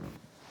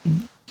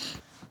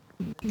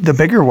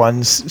bigger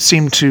ones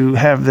seem to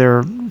have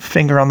their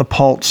finger on the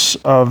pulse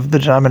of the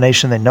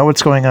denomination. They know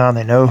what's going on.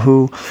 They know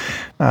who,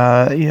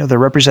 their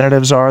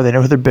representatives are. They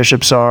know who their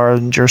bishops are,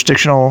 and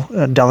jurisdictional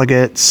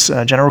delegates,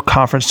 general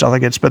conference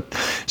delegates. But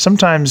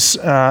sometimes,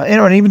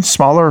 and even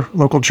smaller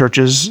local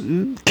churches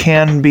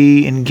can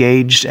be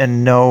engaged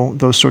and know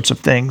those sorts of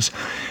things.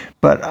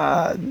 But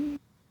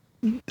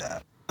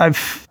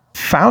I've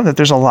found that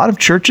there's a lot of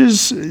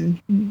churches,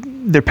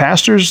 their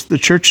pastors, the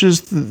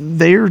churches,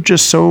 they're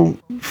just so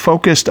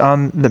focused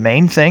on the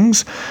main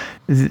things,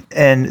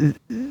 and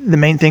the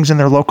main things in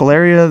their local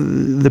area,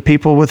 the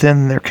people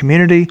within their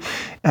community,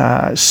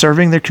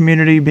 serving their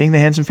community, being the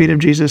hands and feet of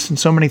Jesus, and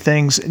so many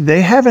things.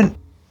 They haven't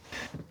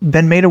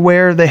been made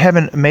aware. They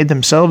haven't made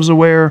themselves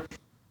aware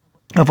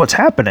of what's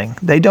happening.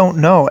 They don't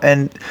know.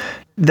 And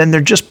then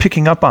they're just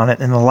picking up on it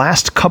in the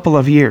last couple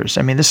of years.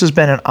 I mean, this has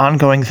been an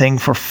ongoing thing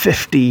for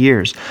 50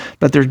 years,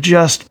 but they're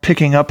just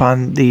picking up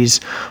on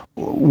these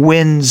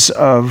winds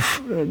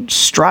of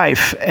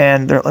strife,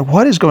 and they're like,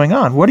 what is going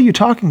on? What are you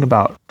talking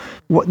about?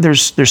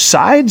 There's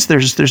sides,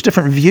 there's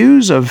different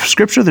views of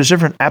Scripture, there's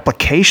different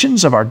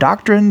applications of our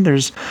doctrine,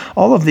 there's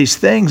all of these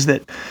things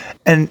that,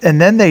 and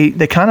then they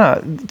kind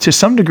of, to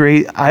some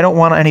degree, I don't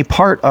want any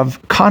part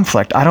of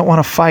conflict. I don't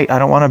want to fight. I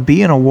don't want to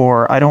be in a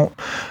war. I don't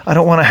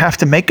want to have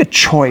to make a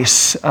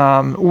choice.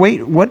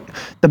 Wait, what?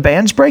 The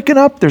band's breaking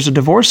up? There's a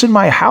divorce in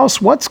my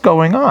house? What's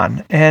going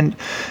on? And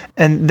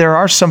there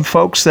are some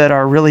folks that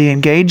are really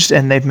engaged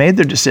and they've made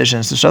their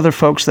decisions. There's other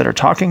folks that are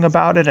talking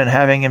about it and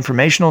having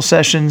informational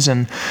sessions,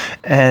 and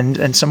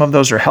some of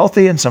those are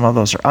healthy and some of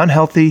those are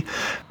unhealthy.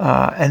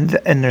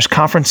 And there's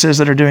conferences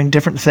that are doing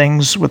different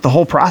things with the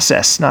whole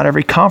process. Not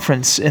every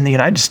conference in the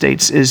United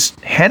States is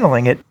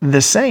handling it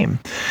the same.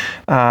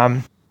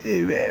 On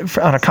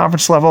a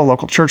conference level,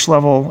 local church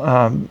level,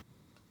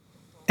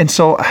 and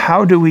so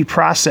how do we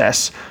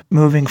process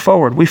moving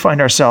forward? We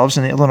find ourselves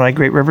in the Illinois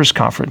Great Rivers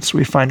Conference.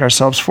 We find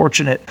ourselves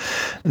fortunate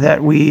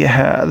that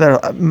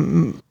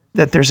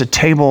that there's a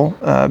table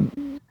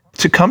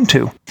to come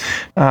to,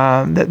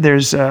 that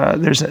there's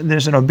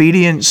an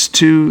obedience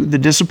to the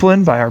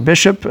discipline by our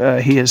bishop.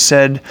 He has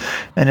said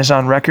and is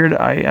on record,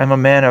 I'm a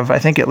man of, I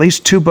think, at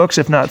least 2 books,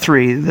 if not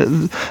 3,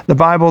 the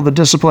Bible, the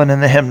discipline,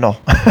 and the hymnal,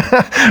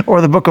 or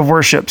the book of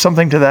worship,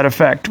 something to that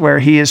effect, where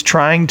he is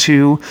trying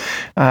to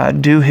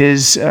do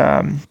his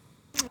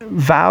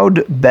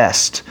vowed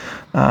best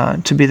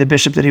to be the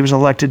bishop that he was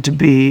elected to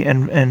be,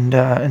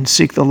 and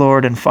seek the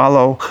Lord and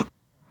follow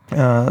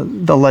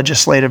the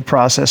legislative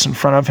process in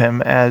front of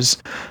him as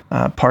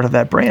part of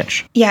that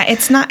branch. Yeah,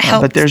 it's not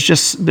helped. But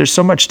there's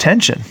so much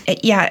tension.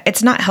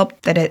 It's not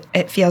helped that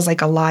it feels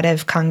like a lot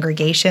of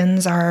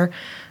congregations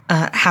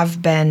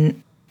have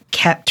been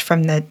kept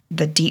from the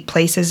deep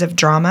places of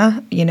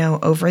drama,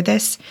 over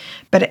this.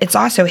 But it's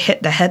also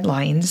hit the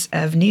headlines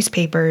of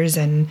newspapers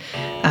and,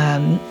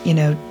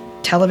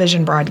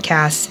 television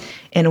broadcasts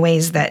in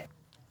ways that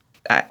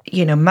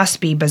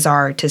must be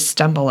bizarre to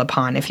stumble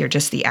upon if you're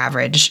just the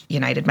average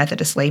United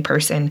Methodist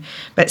layperson.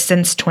 But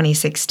since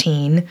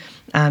 2016,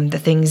 the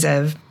things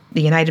of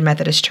the United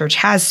Methodist Church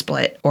has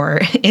split or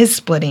is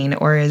splitting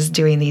or is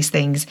doing these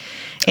things.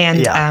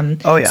 And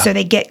so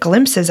they get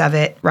glimpses of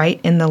it, right,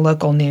 in the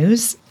local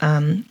news.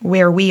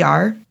 Where we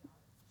are,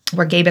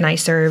 where Gabe and I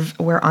serve,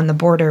 we're on the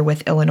border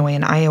with Illinois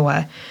and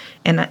Iowa.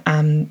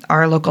 And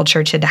our local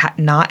church had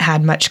not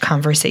had much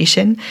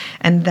conversation.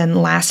 And then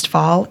last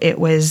fall, it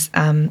was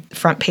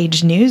front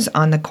page news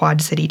on the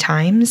Quad City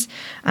Times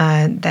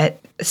that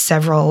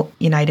several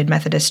United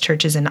Methodist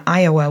churches in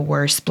Iowa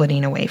were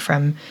splitting away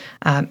from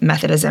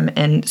Methodism.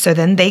 And so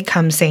then they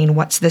come saying,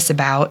 what's this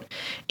about?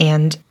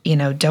 And,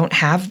 don't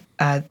have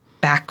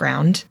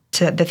background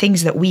to the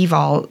things that we've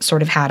all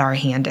sort of had our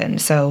hand in.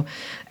 So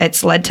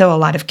it's led to a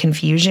lot of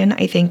confusion,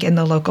 I think, in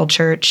the local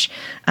church,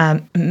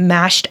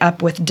 mashed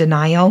up with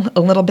denial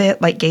a little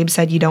bit. Like Gabe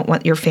said, you don't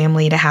want your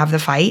family to have the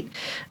fight,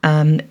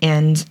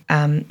 and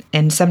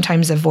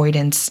sometimes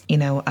avoidance,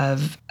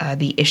 of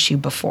the issue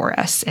before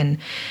us,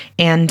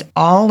 and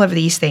all of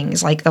these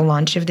things, like the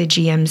launch of the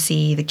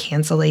GMC, the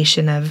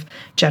cancellation of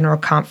General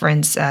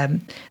Conference,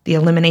 the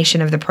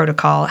elimination of the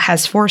protocol,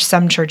 has forced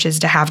some churches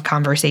to have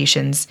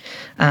conversations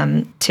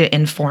to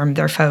inform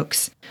their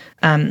folks.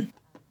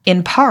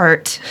 In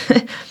part,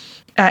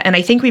 and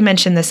I think we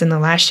mentioned this in the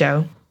last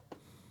show,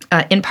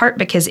 in part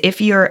because if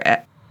you're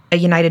a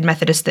United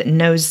Methodist that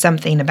knows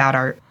something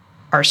about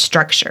our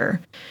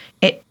structure,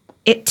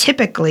 it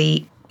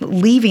typically,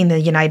 leaving the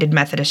United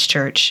Methodist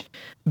Church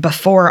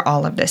before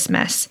all of this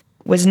mess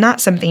was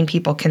not something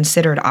people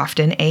considered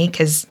often,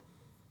 because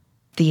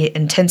the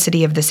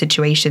intensity of the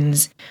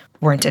situations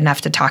weren't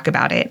enough to talk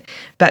about it,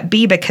 but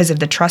B, because of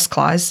the trust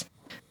clause.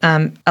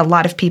 A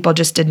lot of people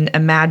just didn't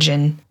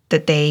imagine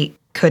that they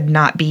could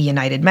not be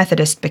United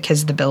Methodist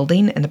because the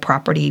building and the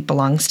property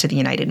belongs to the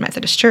United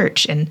Methodist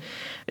Church. And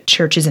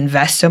churches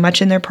invest so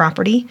much in their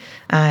property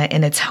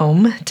and it's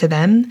home to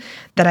them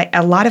that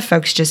a lot of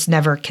folks just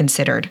never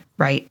considered,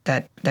 right,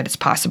 that it's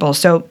possible.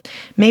 So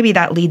maybe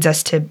that leads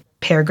us to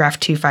paragraph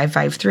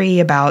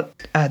 2553 about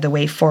the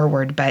way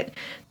forward. But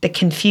the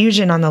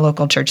confusion on the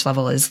local church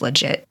level is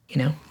legit,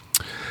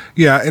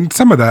 Yeah, and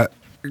some of that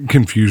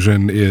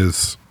confusion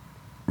is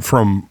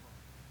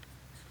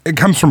it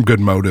comes from good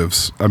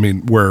motives. I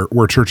mean, where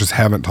churches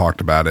haven't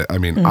talked about it. I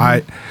mean,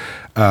 I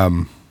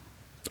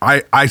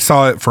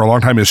saw it for a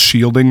long time as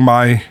shielding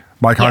my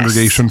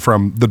congregation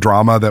from the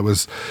drama that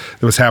was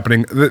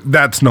happening.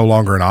 That's no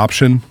longer an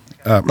option.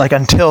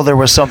 Until there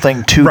was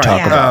something to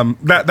talk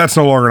about. That's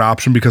no longer an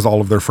option because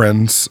all of their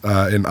friends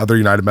in other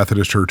United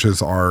Methodist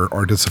churches are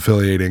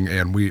disaffiliating,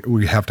 and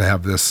we have to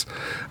have this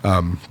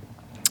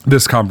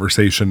this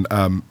conversation.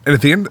 And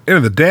at the end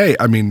of the day,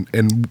 I mean,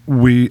 and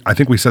I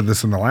think we said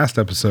this in the last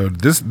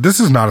episode, this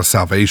is not a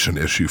salvation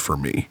issue for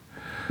me.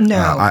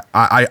 No.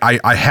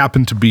 I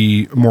happen to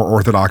be more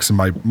orthodox in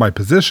my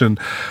position,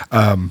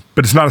 but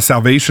it's not a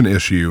salvation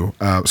issue.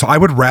 So I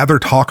would rather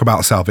talk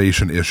about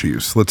salvation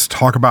issues. Let's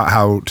talk about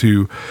how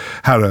to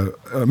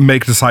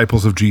make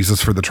disciples of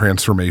Jesus for the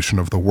transformation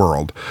of the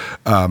world.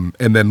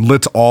 And then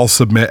let's all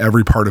submit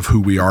every part of who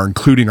we are,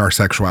 including our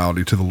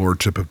sexuality, to the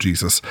lordship of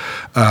Jesus.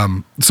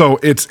 So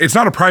it's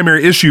not a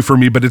primary issue for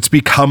me, but it's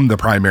become the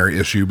primary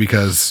issue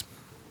because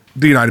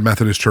the United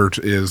Methodist Church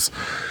is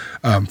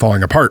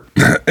falling apart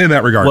in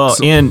that regard. Well,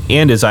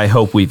 and as I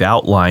hope we've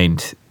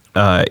outlined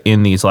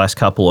in these last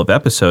couple of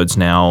episodes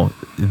now,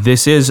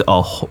 this is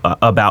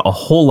about a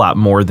whole lot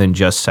more than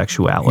just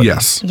sexuality.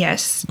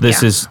 Yes.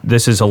 This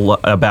is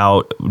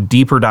about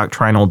deeper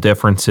doctrinal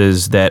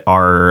differences that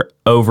are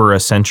over a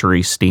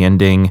century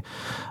standing,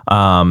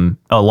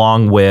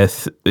 along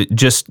with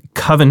just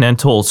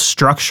covenantal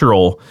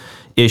structural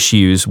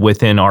issues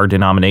within our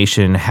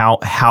denomination,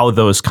 how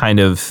those kind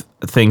of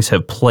things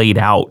have played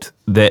out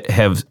that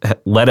have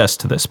led us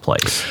to this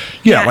place.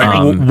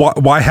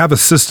 Why have a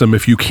system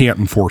if you can't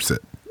enforce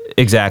it?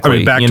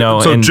 Exactly. I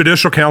mean,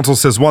 Judicial Council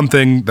says one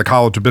thing, the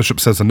College of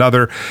Bishops says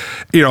another,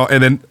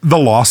 and then the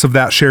loss of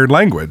that shared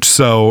language.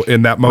 So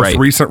in that most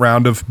recent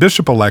round of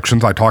bishop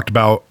elections, I talked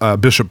about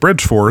Bishop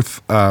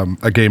Bridgeforth,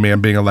 a gay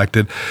man being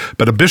elected,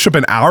 but a bishop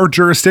in our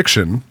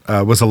jurisdiction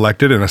was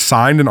elected and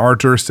assigned in our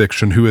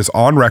jurisdiction who is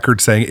on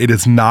record saying it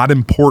is not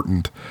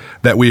important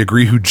that we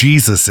agree who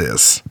Jesus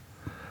is.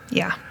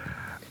 Yeah.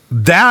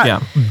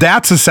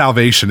 That's a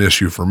salvation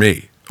issue for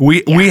me.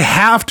 We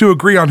have to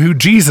agree on who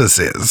Jesus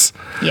is.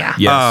 Yeah.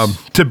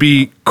 Yes. To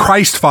be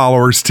Christ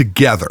followers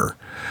together.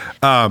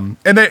 And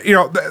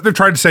they're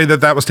trying to say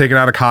that was taken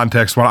out of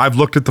context. When I've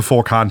looked at the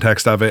full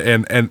context of it,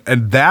 and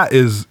that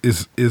is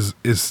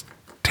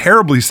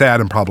terribly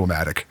sad and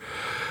problematic.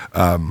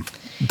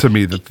 To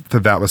me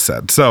that was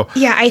said. So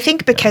yeah, I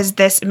think because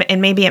this,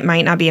 and maybe it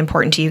might not be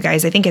important to you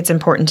guys, I think it's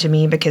important to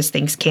me because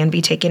things can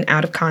be taken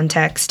out of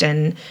context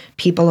and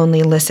people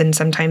only listen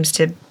sometimes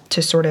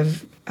to sort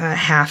of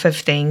half of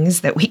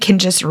things that we can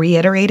just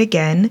reiterate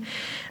again.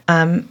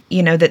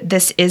 That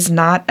this is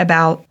not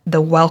about the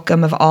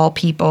welcome of all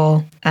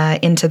people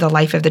into the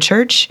life of the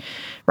church,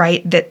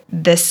 right? That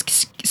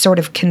this sort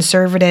of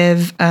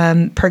conservative,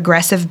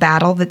 progressive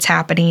battle that's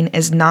happening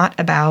is not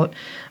about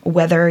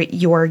whether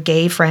your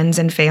gay friends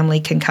and family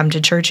can come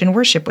to church and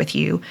worship with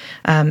you.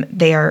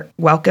 They are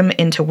welcome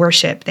into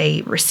worship.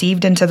 They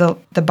received into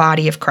the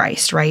body of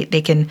Christ, right?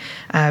 They can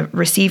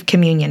receive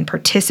communion,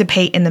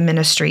 participate in the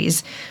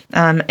ministries.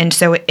 And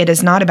so it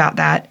is not about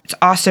that. It's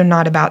also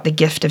not about the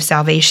gift of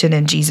salvation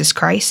in Jesus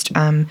Christ.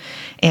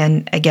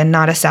 And again,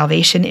 not a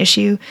salvation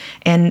issue.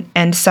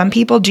 And some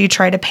people do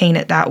try to paint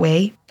it that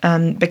way.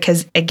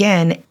 Because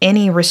again,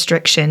 any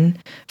restriction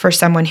for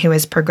someone who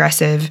is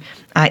progressive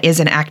is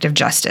an act of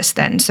justice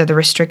then. So the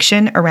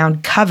restriction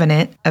around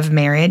covenant of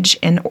marriage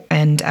and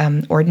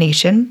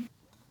ordination.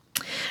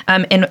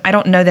 And I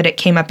don't know that it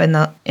came up in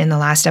the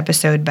last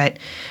episode, but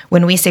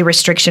when we say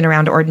restriction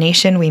around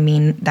ordination, we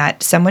mean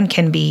that someone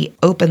can be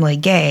openly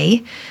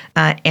gay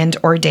and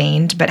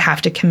ordained, but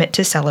have to commit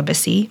to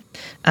celibacy.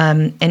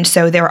 And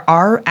so there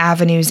are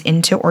avenues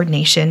into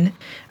ordination.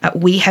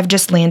 We have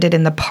just landed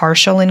in the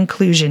partial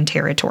inclusion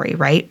territory,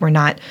 right? We're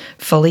not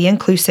fully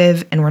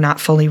inclusive and we're not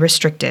fully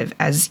restrictive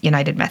as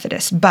United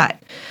Methodists. But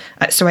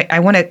so I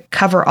want to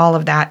cover all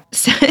of that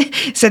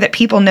so that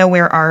people know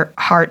where our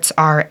hearts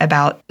are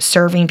about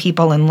serving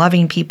people and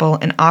loving people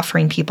and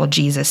offering people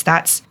Jesus.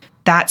 That's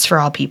for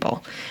all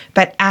people.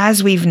 But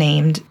as we've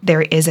named,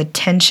 there is a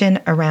tension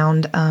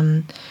around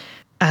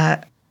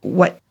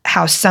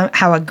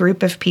how a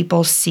group of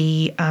people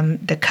see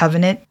the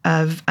covenant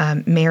of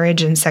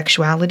marriage and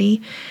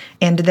sexuality,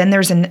 and then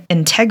there's an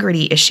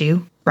integrity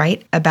issue,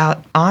 right,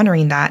 about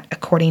honoring that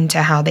according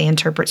to how they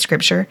interpret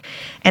Scripture,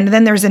 and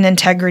then there's an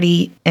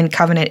integrity and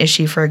covenant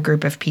issue for a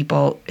group of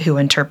people who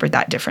interpret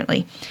that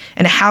differently.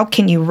 And how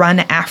can you run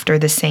after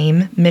the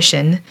same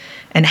mission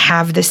and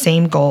have the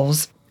same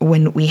goals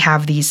when we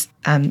have these,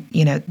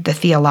 the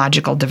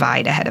theological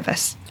divide ahead of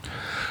us?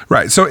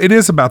 Right. So it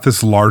is about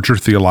this larger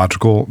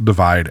theological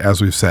divide,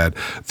 as we've said.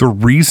 The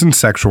reason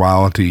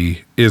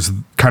sexuality is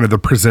kind of the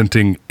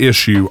presenting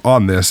issue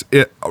on this,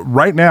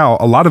 right now,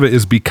 a lot of it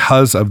is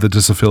because of the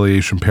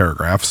disaffiliation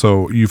paragraph.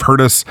 So you've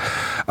heard us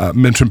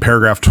mention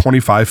paragraph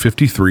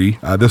 2553.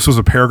 This was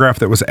a paragraph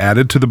that was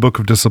added to the Book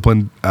of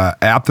Discipline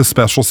at the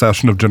special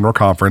session of General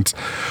Conference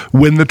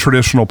when the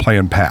traditional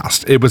plan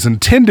passed. It was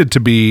intended to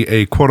be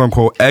a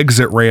quote-unquote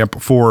exit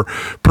ramp for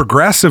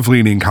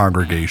progressive-leaning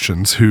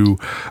congregations who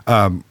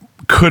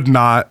could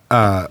not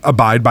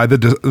abide by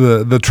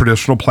the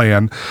traditional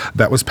plan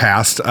that was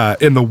passed.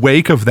 In the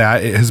wake of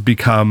that, it has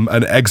become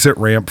an exit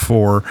ramp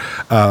for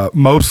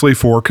mostly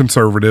for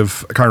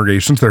conservative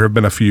congregations. There have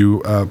been a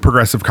few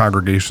progressive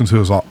congregations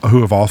who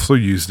have also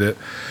used it.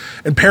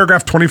 And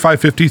paragraph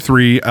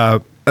 2553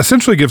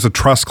 essentially gives a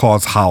trust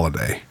clause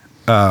holiday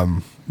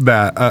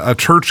that a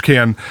church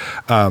can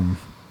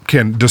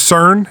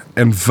discern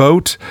and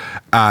vote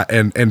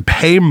and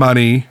pay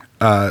money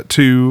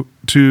to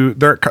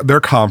their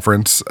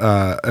conference.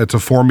 It's a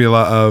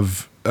formula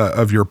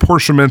of your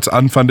apportionments,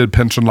 unfunded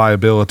pension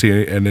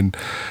liability, and in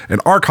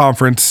our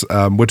conference,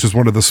 which is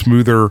one of the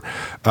smoother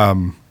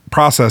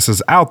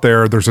processes out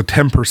there, there's a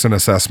 10%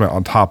 assessment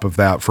on top of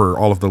that for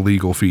all of the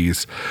legal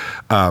fees.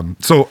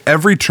 So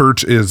every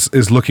church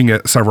is looking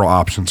at several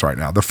options right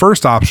now. The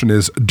first option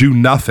is do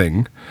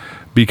nothing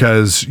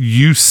because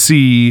you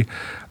see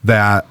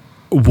that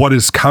what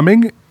is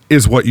coming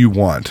is what you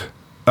want.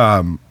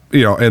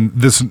 And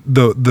this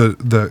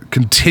the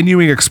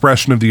continuing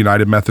expression of the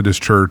United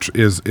Methodist Church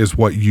is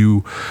what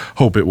you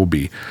hope it will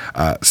be.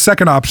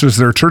 Second option is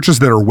there are churches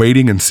that are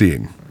waiting and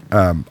seeing.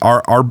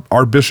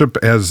 Our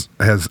bishop has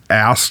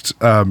asked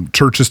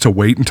churches to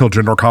wait until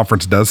General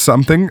Conference does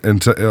something,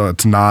 and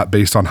it's not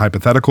based on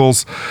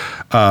hypotheticals.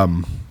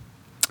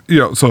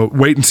 So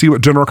wait and see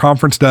what General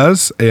Conference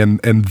does and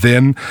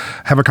then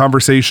have a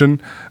conversation.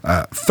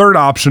 Third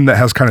option that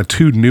has kind of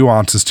two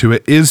nuances to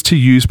it is to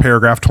use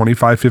paragraph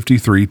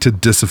 2553 to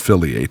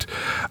disaffiliate.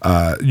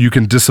 You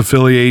can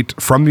disaffiliate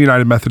from the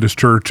United Methodist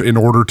Church in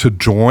order to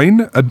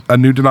join a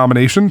new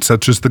denomination,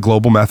 such as the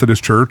Global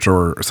Methodist Church,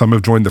 or some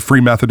have joined the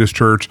Free Methodist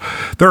Church.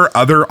 There are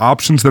other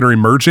options that are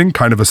emerging,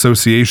 kind of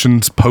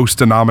associations,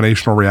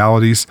 post-denominational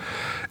realities.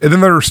 And then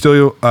there are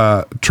still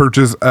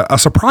churches, a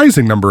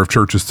surprising number of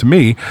churches to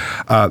me,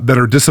 that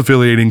are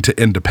disaffiliating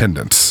to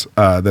independence,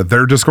 that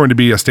they're just going to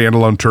be a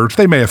standalone church.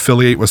 They may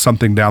affiliate with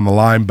something down the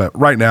line, but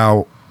right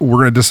now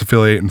we're going to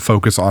disaffiliate and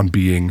focus on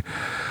being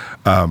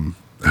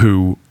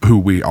who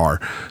we are.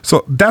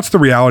 So that's the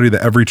reality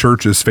that every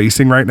church is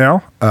facing right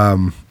now.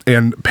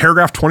 And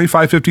paragraph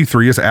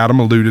 2553, as Adam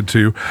alluded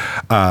to,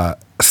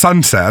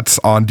 sunsets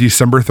on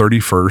December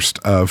 31st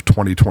of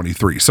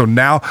 2023. So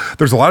now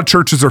there's a lot of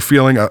churches are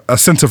feeling a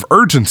sense of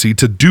urgency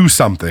to do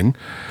something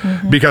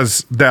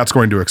because that's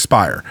going to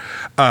expire.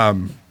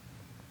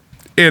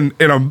 In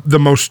the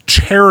most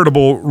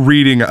charitable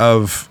reading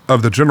of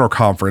the General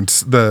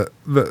Conference,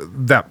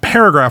 that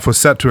paragraph was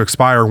set to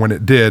expire when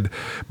it did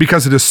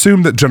because it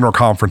assumed that General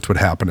Conference would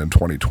happen in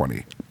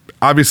 2020.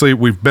 Obviously,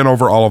 we've been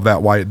over all of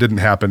that, why it didn't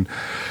happen.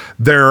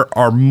 There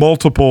are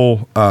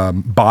multiple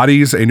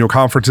bodies, annual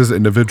conferences,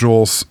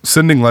 individuals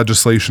sending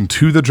legislation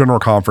to the General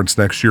Conference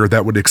next year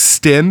that would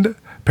extend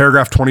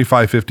paragraph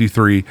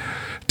 2553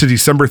 to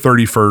December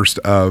 31st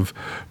of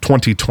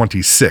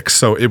 2026.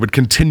 So it would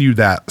continue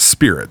that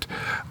spirit.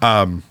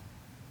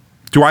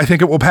 Do I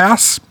think it will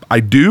pass? I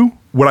do.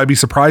 Would I be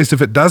surprised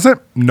if it doesn't?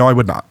 No, I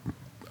would not.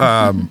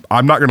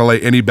 I'm not going to lay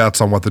any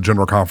bets on what the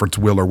General Conference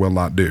will or will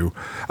not do.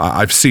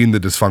 I've seen the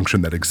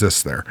dysfunction that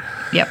exists there.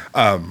 Yep.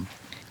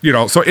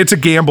 So it's a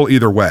gamble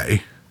either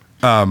way.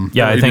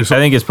 I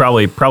think it's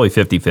probably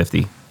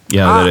 50-50.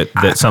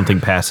 That something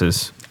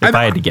passes. If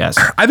I had to guess,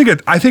 I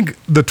think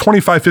the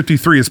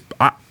 2553 is,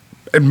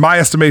 in my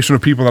estimation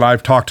of people that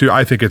I've talked to,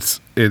 I think it's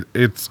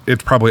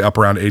probably up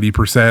around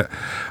 80%.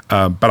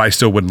 But I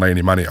still wouldn't lay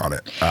any money on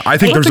it. I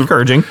think there's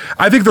encouraging.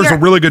 I think there's a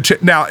really good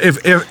chance. Now,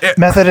 if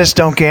Methodists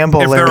don't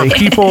gamble, if Larry. there are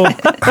people,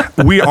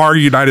 we are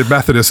United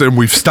Methodists, and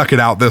we've stuck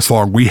it out this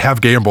long. We have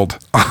gambled.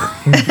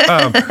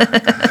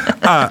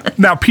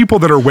 Now, people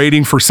that are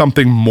waiting for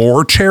something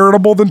more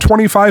charitable than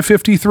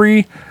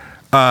 2553.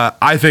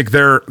 I think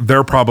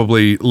they're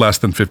probably less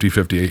than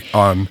 50-50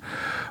 on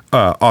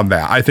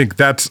that. I think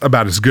that's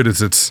about as good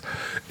as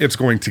it's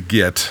going to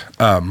get.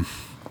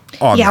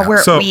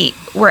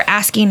 We're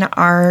asking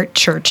our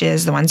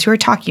churches, the ones who are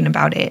talking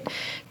about it,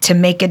 to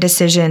make a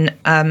decision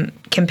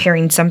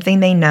comparing something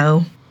they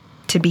know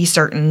to be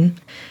certain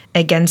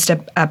against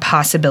a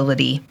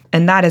possibility,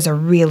 and that is a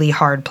really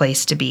hard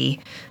place to be,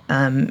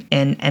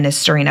 and is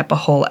stirring up a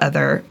whole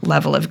other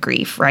level of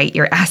grief, right?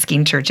 You're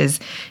asking churches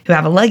who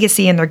have a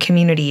legacy in their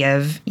community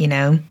of,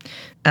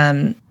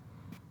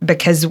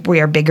 because we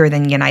are bigger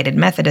than United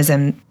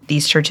Methodism,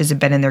 these churches have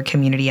been in their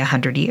community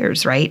 100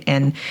 years, right?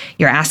 And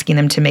you're asking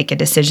them to make a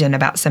decision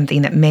about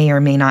something that may or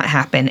may not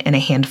happen in a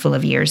handful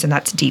of years, and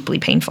that's deeply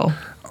painful.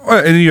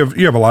 And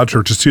you have a lot of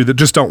churches too that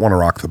just don't want to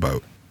rock the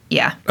boat.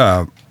 Yeah.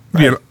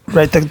 Right.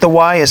 The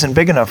why isn't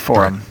big enough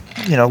for them.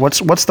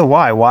 What's the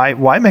why?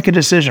 Why make a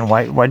decision?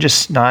 Why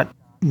just not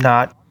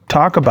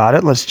talk about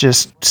it? Let's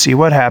just see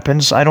what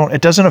happens.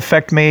 It doesn't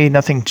affect me.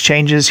 Nothing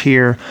changes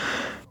here.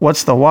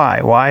 What's the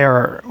why?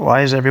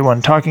 Why is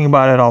everyone talking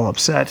about it, all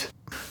upset?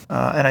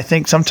 And I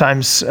think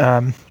sometimes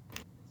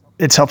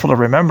it's helpful to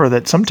remember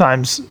that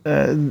sometimes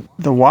the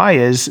why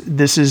is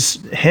this is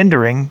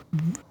hindering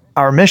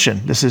our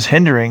mission. This is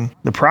hindering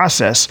the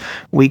process.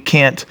 We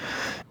can't,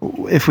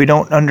 if we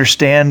don't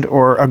understand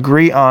or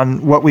agree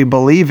on what we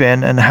believe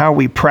in and how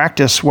we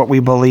practice what we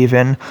believe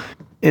in,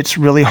 it's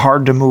really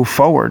hard to move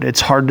forward. It's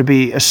hard to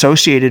be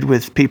associated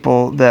with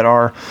people that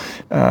are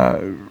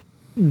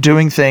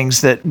doing things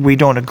that we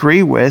don't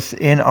agree with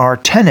in our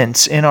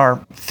tenets, in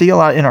our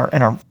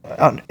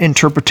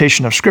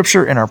interpretation of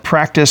Scripture, in our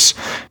practice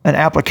and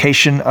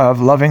application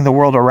of loving the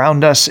world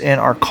around us, in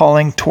our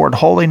calling toward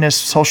holiness,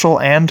 social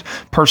and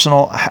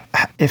personal.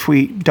 If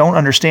we don't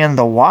understand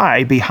the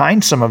why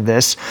behind some of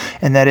this,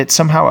 and that it's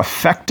somehow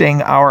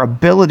affecting our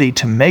ability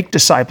to make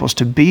disciples,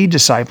 to be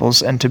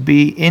disciples, and to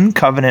be in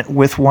covenant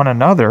with one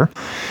another,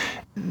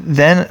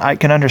 then I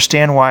can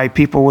understand why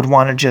people would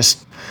want to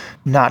just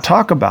not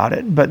talk about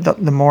it. But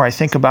the more I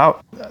think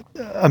about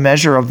a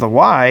measure of the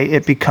why,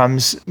 it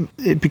becomes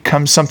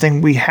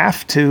something we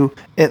have to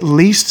at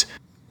least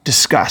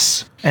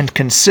discuss and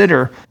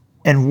consider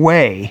and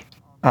weigh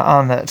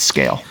on that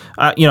scale.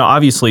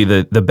 Obviously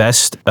the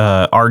best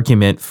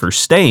argument for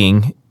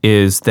staying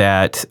is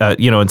that,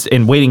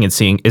 in waiting and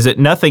seeing, is that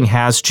nothing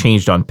has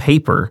changed on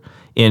paper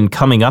in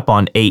coming up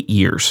on 8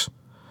 years.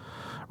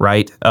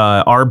 Right?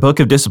 Our book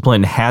of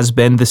discipline has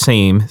been the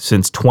same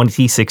since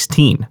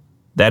 2016.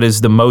 That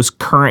is the most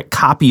current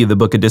copy of the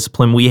book of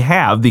discipline we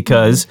have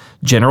because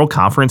General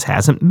Conference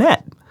hasn't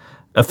met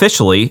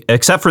officially,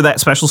 except for that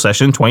special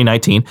session in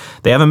 2019.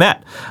 They haven't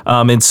met.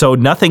 And so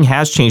nothing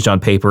has changed on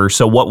paper.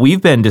 So what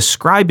we've been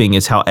describing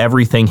is how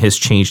everything has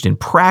changed in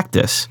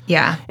practice.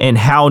 Yeah. And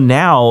how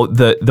now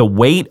the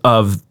weight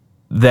of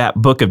that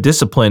book of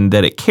discipline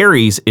that it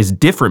carries is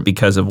different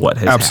because of what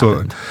has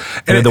happened.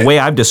 And the way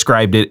I've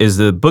described it is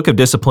the book of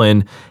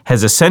discipline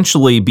has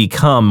essentially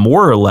become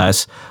more or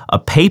less a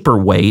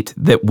paperweight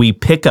that we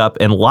pick up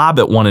and lob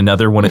at one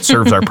another when it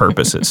serves our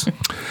purposes.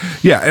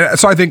 Yeah.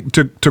 So I think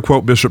to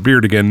quote Bishop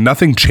Beard again,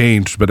 nothing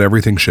changed, but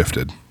everything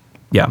shifted.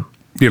 Yeah.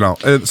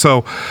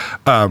 So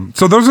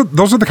those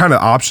are the kind of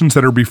options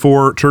that are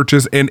before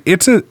churches, and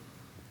it's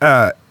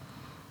a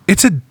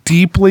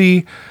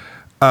deeply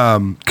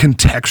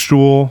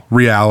contextual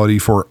reality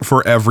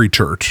for every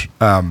church.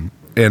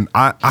 And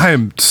I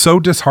am so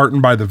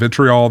disheartened by the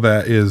vitriol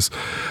that is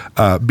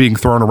being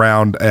thrown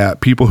around at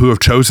people who have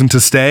chosen to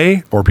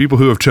stay or people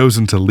who have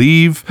chosen to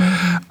leave,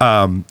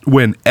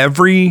 when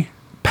every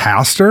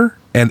pastor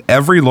and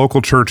every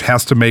local church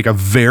has to make a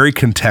very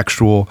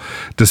contextual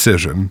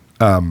decision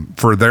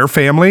for their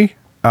family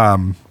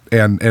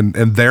and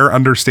their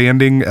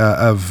understanding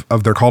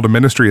of their call to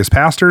ministry as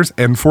pastors,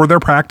 and for their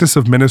practice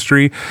of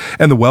ministry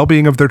and the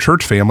well-being of their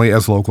church family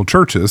as local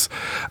churches.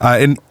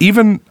 And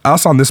even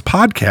us on this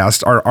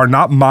podcast are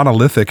not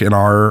monolithic in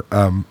our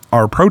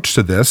approach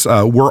to this.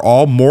 We're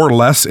all more or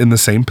less in the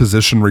same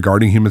position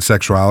regarding human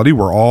sexuality.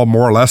 We're all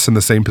more or less in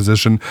the same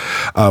position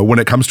when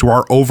it comes to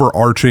our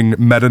overarching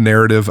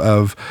meta-narrative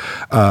of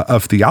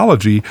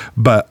theology,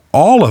 but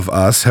all of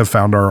us have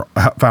found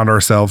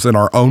ourselves in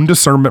our own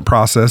discernment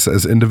process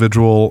as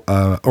individual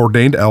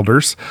ordained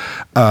elders,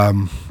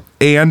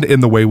 and in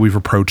the way we've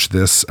approached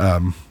this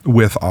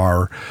with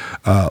our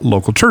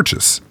local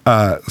churches.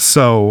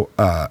 So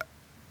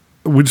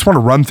we just want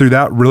to run through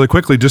that really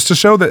quickly, just to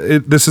show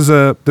that this is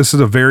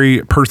a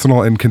very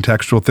personal and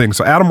contextual thing.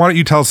 So, Adam, why don't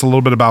you tell us a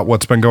little bit about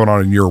what's been going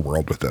on in your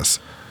world with this?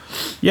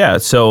 Yeah,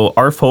 so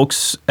our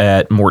folks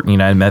at Morton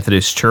United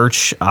Methodist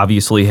Church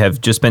obviously have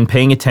just been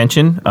paying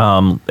attention.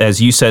 As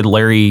you said,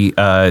 Larry,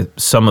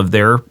 some of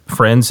their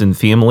friends and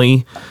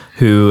family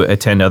who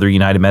attend other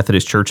United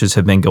Methodist churches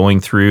have been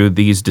going through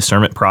these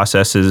discernment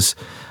processes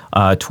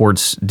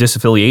towards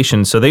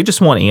disaffiliation. So they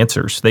just want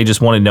answers. They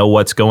just want to know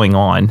what's going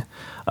on.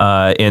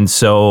 And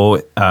so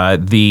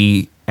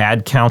the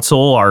Ad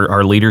Council,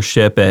 our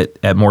leadership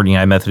at Morton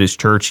United Methodist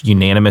Church,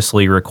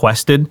 unanimously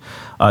requested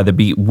that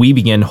we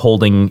begin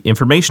holding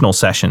informational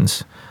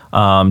sessions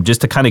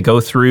just to kind of go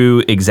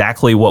through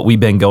exactly what we've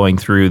been going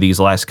through these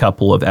last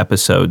couple of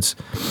episodes.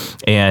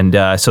 And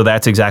so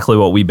that's exactly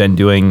what we've been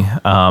doing,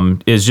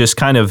 is just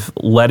kind of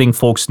letting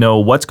folks know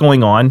what's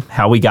going on,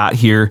 how we got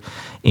here,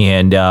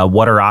 and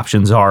what our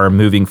options are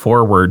moving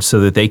forward so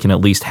that they can at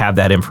least have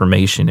that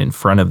information in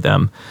front of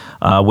them,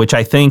 which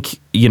I think,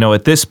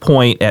 at this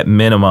point, at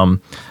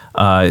minimum,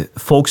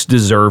 folks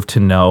deserve to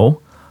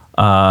know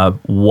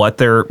what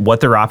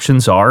their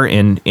options are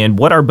and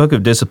what our Book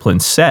of Discipline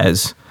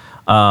says.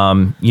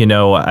 They're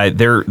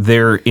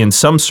in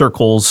some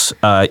circles,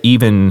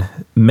 even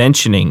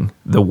mentioning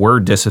the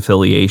word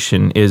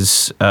disaffiliation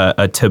is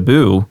a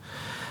taboo,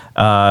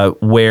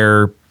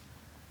 where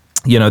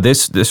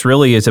this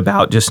really is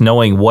about just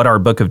knowing what our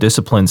Book of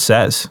Discipline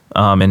says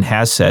and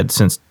has said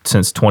since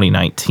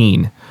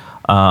 2019.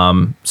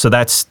 So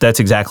that's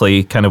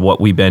exactly kind of what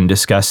we've been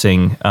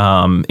discussing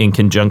in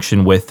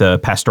conjunction with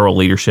pastoral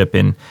leadership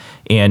and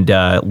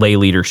lay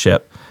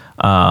leadership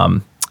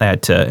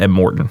at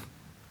Morton.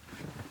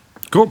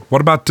 Cool.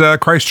 What about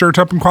Christ Church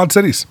up in Quad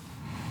Cities?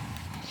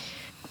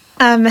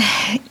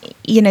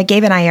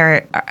 Gabe and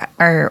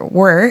I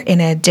were in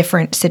a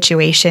different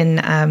situation.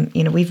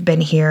 We've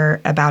been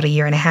here about a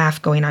year and a half,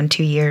 going on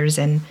 2 years,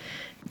 and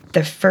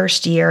the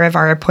first year of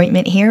our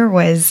appointment here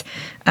was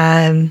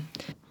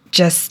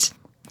just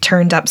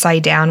turned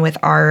upside down with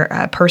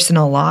our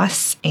personal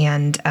loss,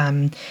 and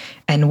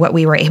what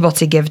we were able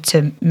to give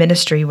to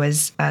ministry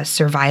was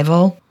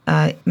survival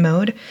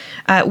mode,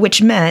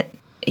 which meant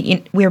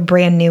we're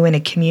brand new in a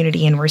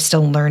community and we're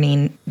still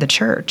learning the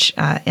church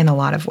in a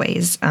lot of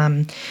ways.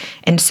 And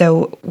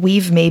so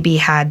we've maybe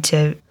had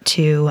to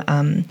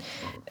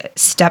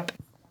step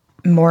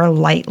more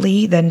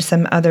lightly than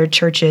some other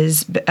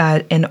churches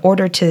in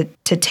order to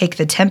take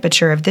the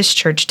temperature of this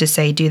church to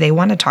say, do they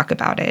want to talk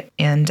about it?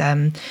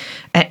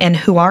 And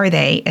who are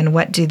they and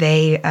what do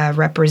they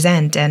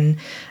represent? And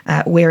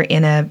we're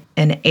in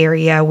an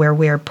area where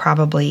we're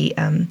probably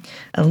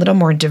a little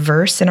more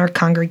diverse in our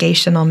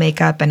congregational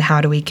makeup, and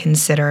how do we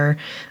consider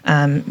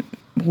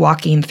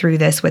walking through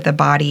this with a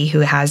body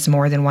who has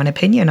more than one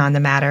opinion on the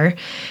matter?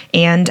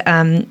 And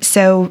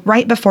so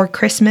right before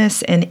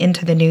Christmas and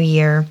into the new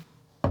year,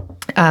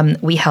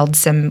 we held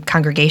some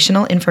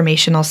congregational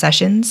informational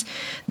sessions.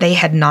 They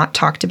had not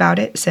talked about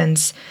it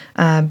since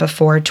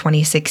before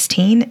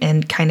 2016,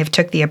 and kind of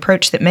took the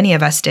approach that many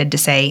of us did to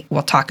say,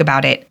 we'll talk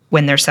about it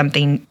when there's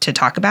something to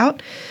talk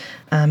about.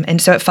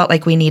 And so it felt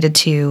like we needed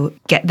to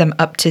get them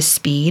up to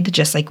speed,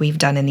 just like we've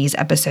done in these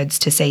episodes,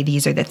 to say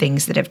these are the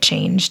things that have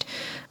changed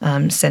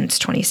since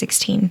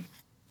 2016.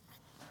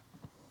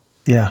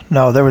 Yeah,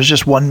 no, there was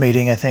just one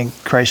meeting I think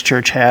Christ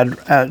Church had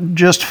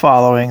just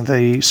following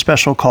the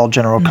Special Call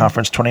General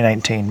Conference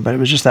 2019, but it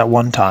was just that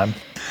one time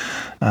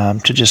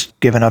to just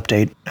give an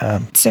update.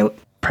 So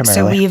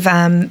primarily. we've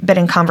been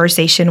in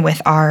conversation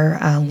with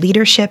our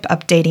leadership,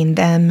 updating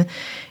them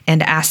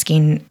and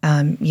asking,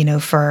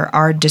 for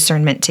our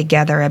discernment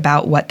together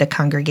about what the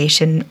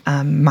congregation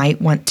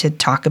might want to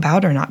talk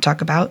about or not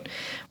talk about.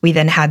 We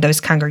then had those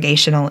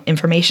congregational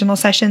informational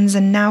sessions,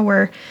 and now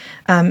we're,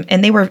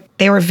 and they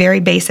were very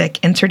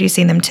basic,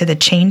 introducing them to the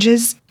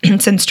changes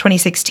since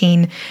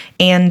 2016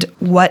 and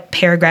what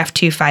paragraph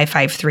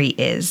 2553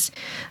 is.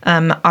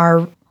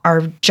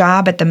 Our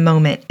job at the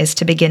moment is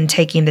to begin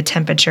taking the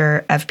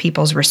temperature of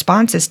people's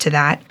responses to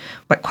that.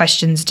 What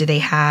questions do they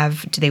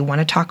have? Do they want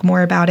to talk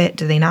more about it?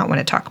 Do they not want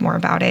to talk more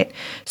about it?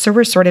 So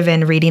we're sort of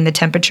in reading the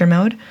temperature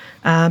mode,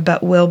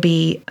 but we'll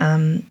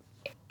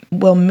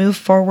move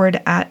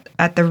forward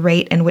at the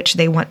rate in which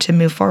they want to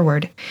move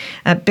forward,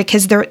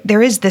 because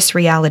there is this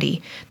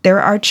reality. There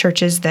are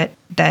churches that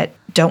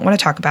don't want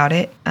to talk about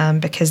it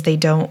because they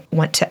don't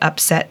want to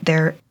upset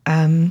their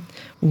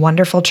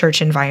wonderful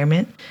church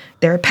environment.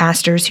 There are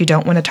pastors who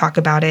don't want to talk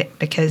about it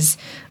because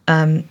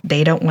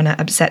they don't want to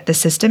upset the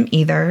system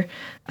either.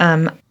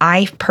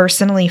 I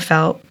personally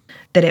felt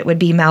that it would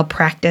be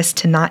malpractice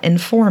to not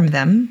inform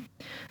them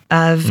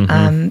of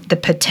the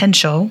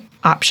potential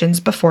options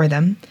before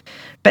them.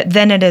 But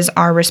then it is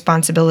our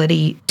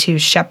responsibility to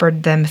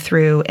shepherd them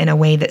through in a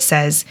way that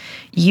says,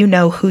 you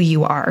know who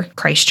you are,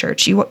 Christ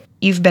Church.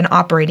 You've been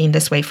operating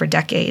this way for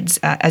decades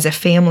as a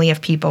family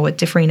of people with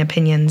differing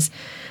opinions,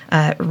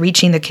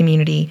 reaching the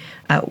community.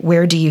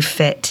 Where do you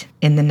fit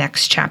in the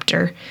next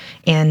chapter?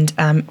 And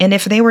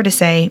if they were to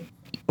say,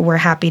 we're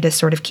happy to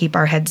sort of keep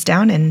our heads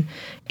down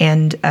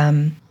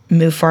and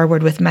move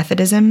forward with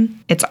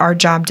Methodism, it's our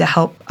job to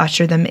help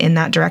usher them in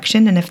that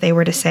direction. And if they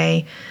were to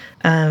say,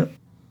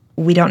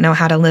 we don't know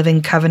how to live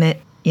in covenant,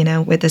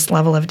 with this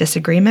level of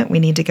disagreement, we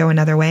need to go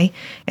another way,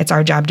 it's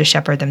our job to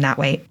shepherd them that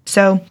way.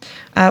 So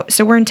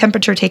we're in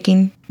temperature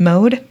taking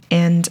mode,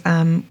 and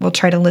we'll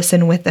try to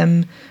listen with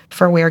them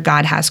for where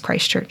God has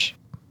Christ Church.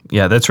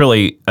 Yeah, that's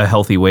really a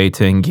healthy way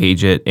to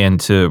engage it, and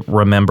to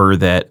remember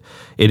that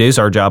it is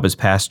our job as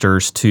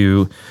pastors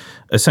to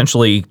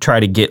essentially try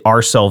to get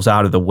ourselves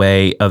out of the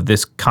way of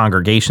this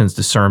congregation's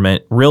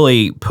discernment,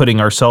 really putting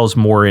ourselves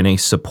more in a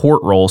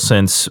support role,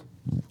 since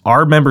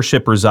our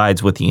membership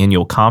resides with the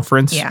annual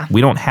conference. Yeah.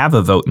 We don't have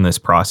a vote in this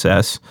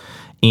process.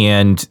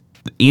 And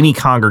any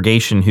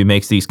congregation who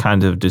makes these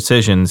kinds of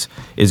decisions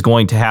is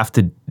going to have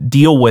to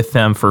deal with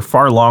them for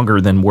far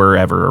longer than we're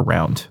ever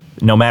around,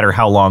 no matter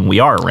how long we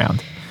are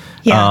around.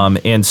 Yeah.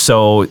 And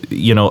so,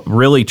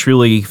 really,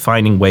 truly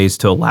finding ways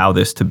to allow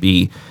this to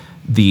be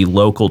the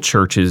local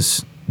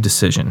church's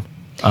decision,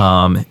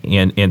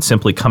 and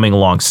simply coming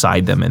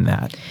alongside them in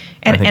that.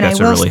 I think that's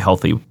a really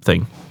healthy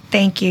thing.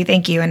 Thank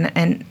you.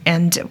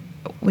 And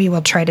we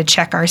will try to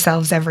check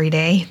ourselves every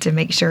day to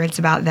make sure it's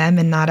about them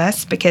and not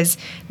us, because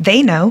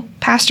they know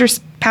pastors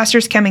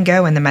come and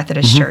go in the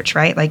Methodist Church,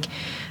 right? Like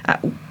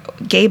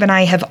Gabe and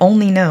I have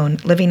only known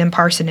living in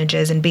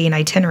parsonages and being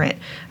itinerant.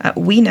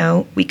 We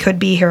know we could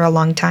be here a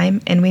long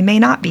time and we may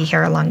not be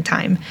here a long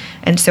time.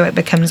 And so it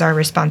becomes our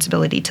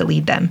responsibility to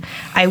lead them.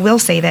 I will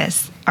say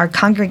this, our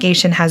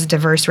congregation has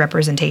diverse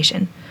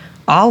representation.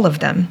 All of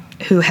them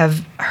who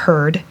have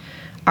heard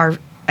are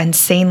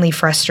insanely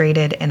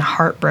frustrated and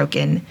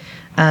heartbroken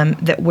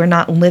that we're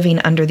not living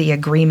under the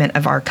agreement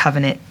of our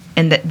covenant,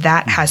 and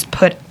that has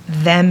put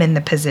them in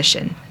the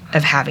position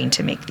of having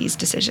to make these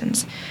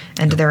decisions.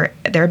 And they're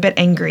a bit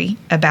angry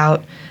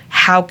about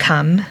how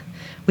come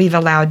we've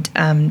allowed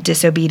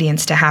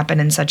disobedience to happen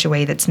in such a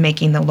way that's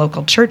making the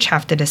local church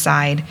have to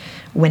decide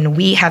when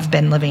we have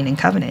been living in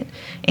covenant.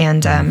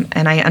 And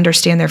I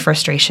understand their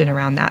frustration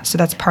around that. So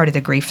that's part of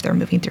the grief they're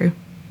moving through.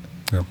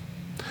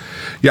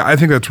 Yeah, I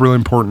think that's really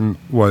important,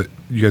 what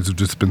you guys have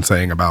just been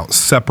saying about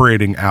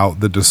separating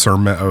out the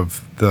discernment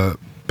of the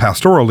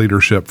pastoral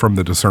leadership from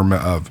the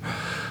discernment of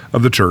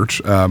the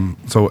church.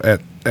 So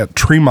at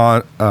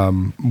Tremont,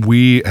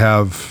 we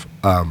have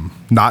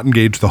not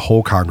engaged the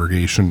whole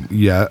congregation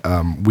yet.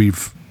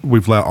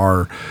 We've let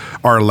our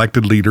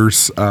elected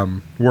leaders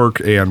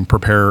work and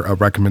prepare a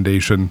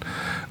recommendation.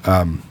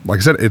 Like I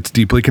said, it's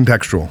deeply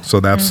contextual, so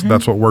that's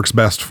what works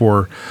best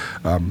for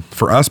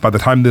us. By the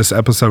time this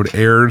episode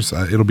airs,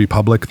 it'll be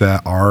public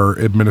that our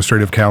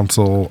administrative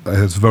council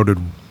has voted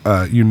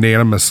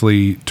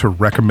unanimously to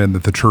recommend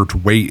that the church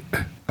wait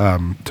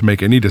to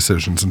make any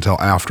decisions until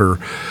after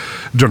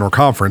General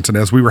Conference. And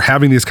as we were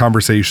having these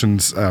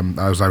conversations,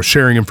 as I was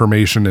sharing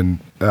information, and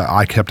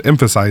I kept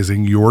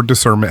emphasizing your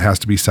discernment has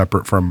to be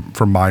separate from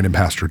mine and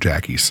Pastor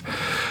Jackie's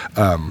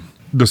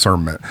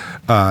discernment.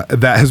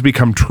 That has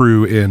become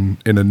true in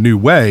a new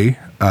way.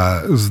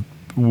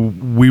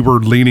 We were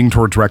leaning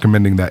towards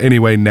recommending that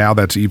anyway. Now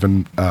that's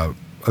even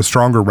a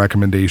stronger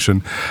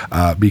recommendation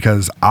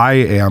because I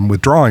am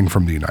withdrawing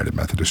from the United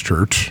Methodist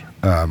Church.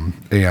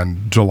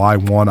 And July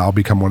 1, I'll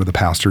become one of the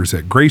pastors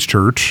at Grace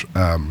Church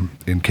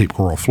in Cape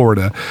Coral,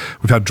 Florida.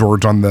 We've had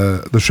George on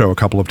the show a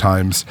couple of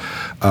times.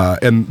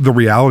 And the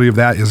reality of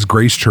that is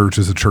Grace Church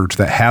is a church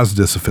that has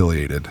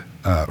disaffiliated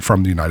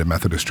from the United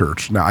Methodist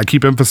Church. Now, I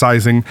keep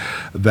emphasizing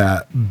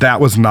that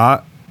was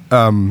not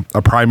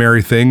a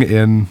primary thing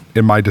in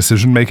my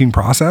decision-making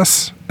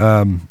process.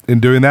 In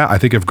doing that, I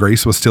think if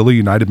Grace was still a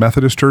United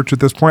Methodist Church at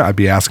this point, I'd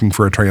be asking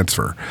for a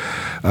transfer.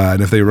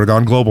 And if they would have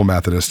gone Global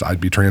Methodist,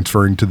 I'd be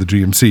transferring to the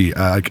GMC.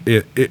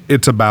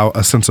 It's about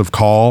a sense of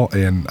call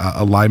and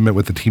alignment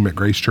with the team at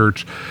Grace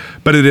Church.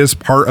 But it is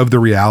part of the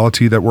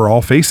reality that we're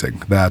all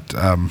facing, that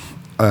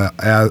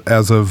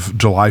as of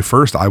July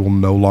 1st, I will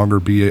no longer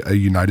be a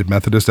United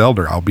Methodist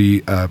elder. I'll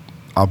be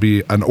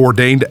an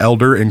ordained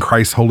elder in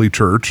Christ's Holy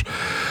Church.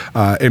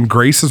 And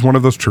Grace is one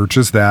of those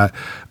churches that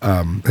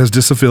has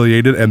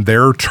disaffiliated, and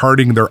they're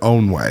charting their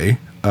own way.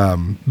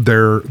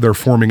 They're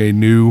forming a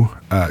new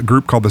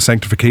group called the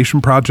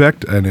Sanctification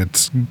Project, and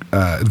it's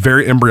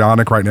very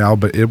embryonic right now,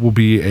 but it will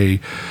be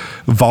a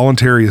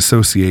voluntary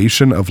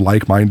association of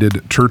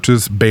like-minded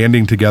churches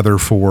banding together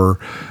for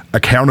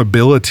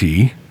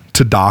accountability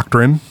to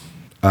doctrine,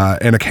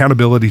 and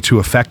accountability to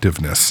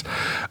effectiveness.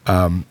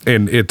 And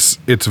it's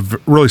a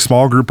really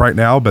small group right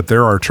now, but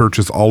there are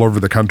churches all over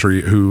the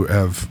country who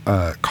have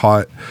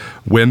caught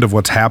wind of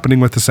what's happening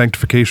with the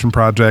Sanctification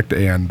Project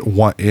and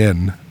want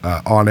in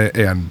on it.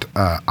 And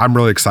I'm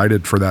really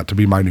excited for that to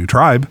be my new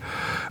tribe.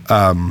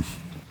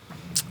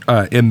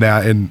 In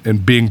that,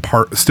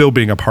 and still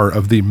being a part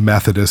of the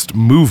Methodist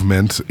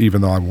movement,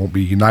 even though I won't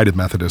be United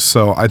Methodist.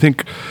 So I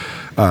think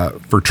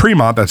for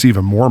Tremont, that's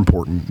even more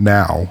important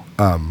now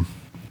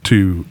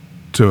to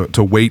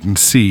wait and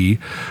see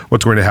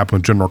what's going to happen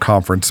with General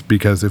Conference,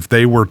 because if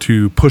they were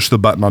to push the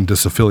button on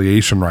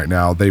disaffiliation right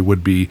now, they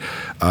would be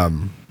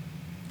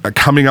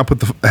coming up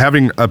with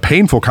having a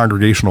painful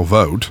congregational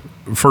vote.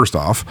 First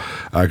off,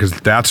 because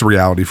that's a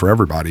reality for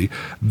everybody.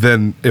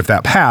 Then, if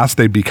that passed,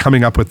 they'd be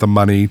coming up with the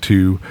money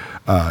to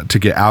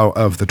get out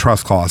of the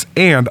trust clause.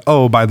 And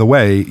by the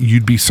way,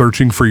 you'd be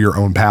searching for your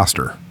own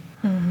pastor.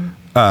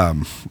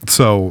 Mm-hmm.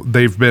 So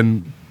they've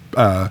been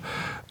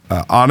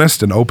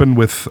honest and open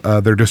with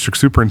their district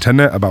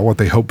superintendent about what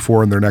they hope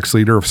for in their next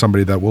leader, of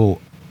somebody that will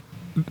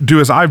do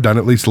as I've done,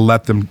 at least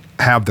let them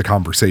have the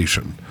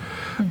conversation.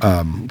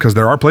 Because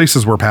there are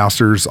places where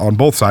pastors on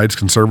both sides,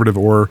 conservative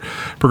or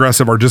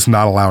progressive, are just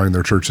not allowing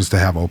their churches to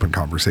have open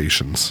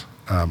conversations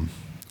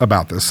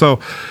about this. So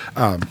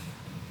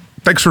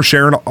thanks for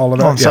sharing all of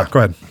that. Go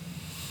ahead.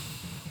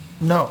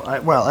 No,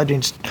 I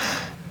mean,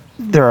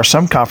 there are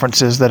some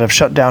conferences that have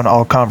shut down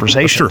all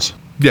conversations. Sure.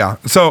 Yeah.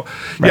 So,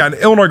 in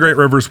Illinois Great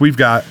Rivers, we've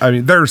got,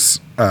 there's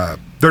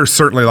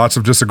certainly lots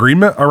of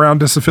disagreement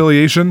around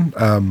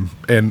disaffiliation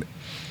and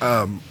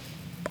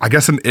I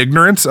guess an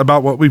ignorance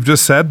about what we've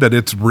just said, that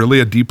it's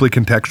really a deeply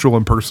contextual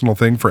and personal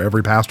thing for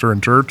every pastor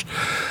and church.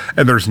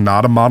 And there's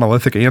not a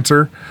monolithic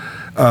answer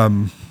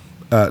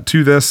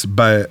to this,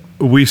 but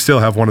we still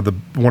have one of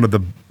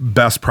the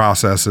best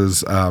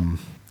processes and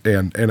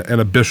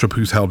a bishop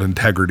who's held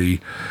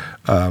integrity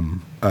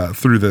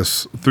through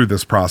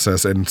this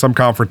process. And some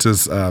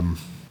conferences,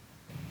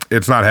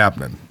 it's not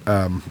happening,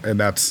 and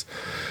that's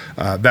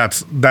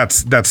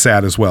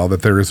sad as well,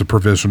 that there is a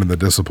provision in the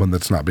discipline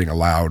that's not being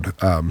allowed.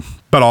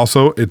 But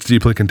also, it's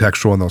deeply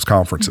contextual in those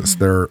conferences.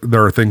 Mm-hmm.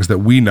 There are things that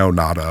we know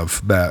not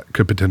of that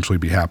could potentially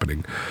be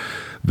happening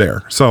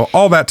there. So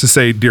all that to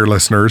say, dear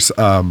listeners,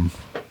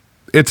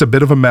 it's a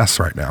bit of a mess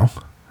right now.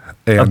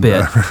 And, a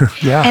bit.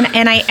 Yeah.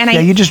 And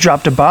I you just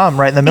dropped a bomb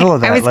right in the middle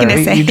of that. I was going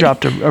to say, you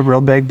dropped a real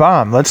big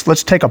bomb.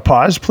 Let's take a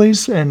pause,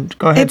 please, and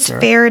go ahead. It's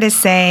Sarah. fair to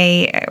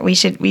say we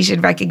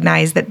should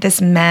recognize that this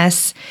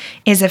mess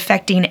is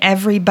affecting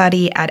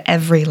everybody at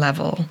every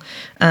level.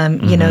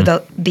 You know,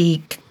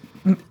 the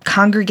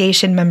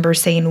congregation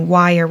members saying,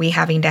 why are we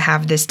having to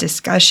have this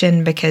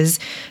discussion? Because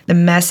the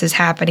mess is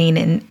happening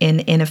in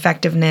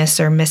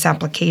ineffectiveness or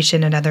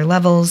misapplication at other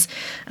levels.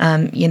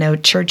 You know,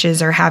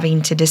 churches are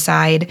having to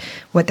decide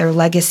what their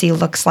legacy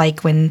looks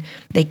like when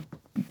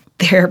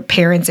their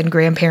parents and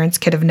grandparents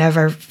could have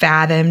never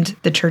fathomed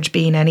the church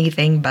being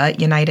anything but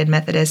United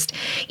Methodist.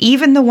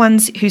 Even the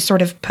ones who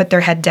sort of put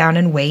their head down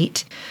and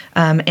wait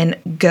and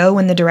go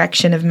in the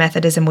direction of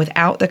Methodism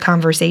without the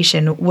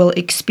conversation will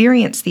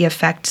experience the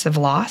effects of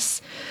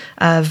loss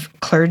of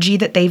clergy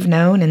that they've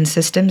known and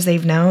systems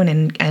they've known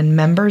and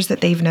members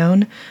that they've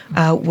known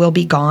will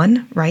be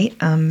gone, right,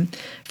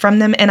 from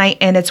them.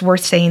 And it's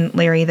worth saying,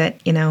 Larry, that,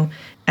 you know,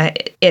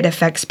 it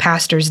affects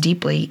pastors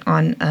deeply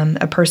on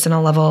a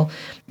personal level.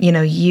 You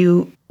know,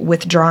 you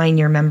withdrawing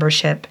your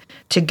membership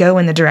to go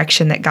in the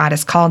direction that God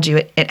has called you,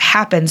 it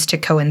happens to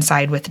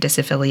coincide with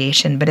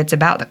disaffiliation, but it's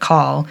about the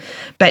call.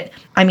 But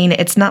I mean,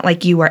 it's not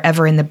like you were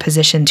ever in the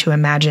position to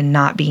imagine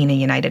not being a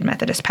United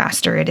Methodist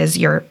pastor. It is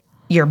your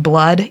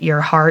blood, your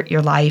heart,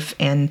 your life,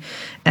 and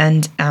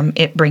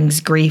it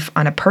brings grief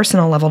on a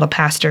personal level to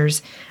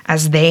pastors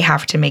as they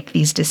have to make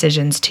these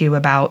decisions too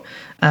about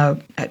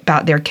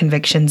their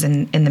convictions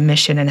and the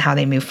mission and how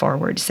they move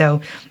forward. So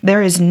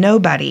there is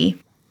nobody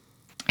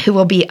who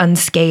will be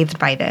unscathed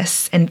by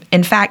this. And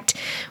in fact,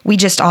 we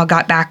just all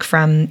got back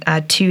from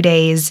 2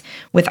 days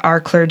with our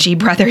clergy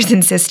brothers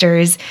and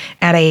sisters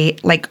at a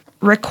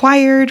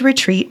required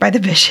retreat by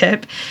the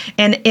bishop,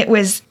 and it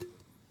was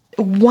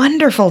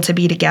wonderful to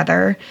be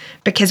together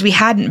because we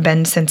hadn't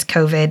been since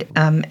COVID,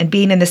 and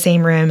being in the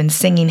same room and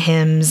singing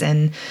hymns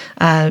and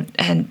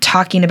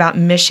talking about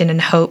mission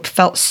and hope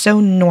felt so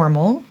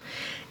normal.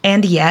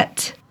 And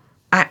yet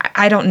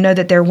I don't know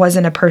that there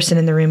wasn't a person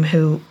in the room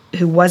who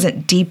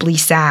wasn't deeply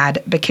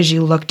sad because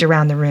you looked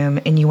around the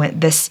room and you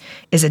went, this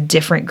is a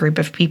different group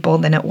of people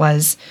than it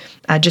was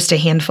just a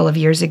handful of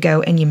years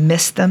ago, and you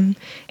miss them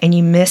and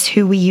you miss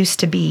who we used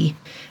to be.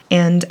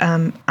 And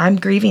I'm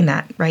grieving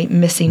that, right?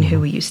 Missing who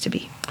we used to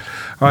be.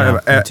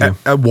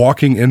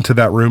 Walking into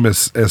that room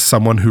as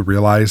someone who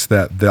realized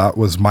that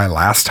was my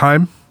last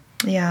time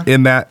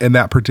in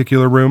that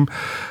particular room,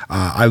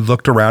 I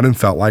looked around and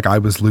felt like I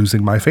was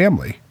losing my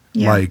family.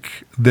 Yeah. Like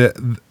the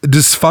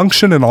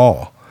dysfunction and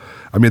all.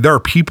 I mean, there are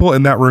people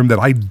in that room that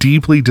I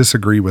deeply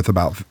disagree with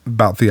about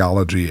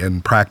theology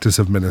and practice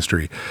of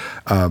ministry.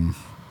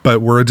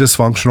 But we're a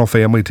dysfunctional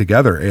family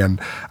together. And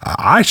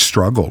I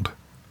struggled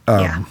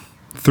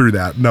through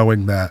that,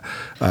 knowing that,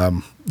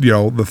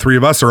 the three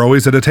of us are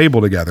always at a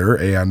table together,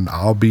 and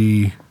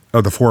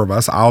the four of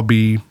us, I'll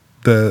be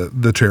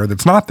the chair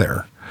that's not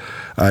there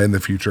in the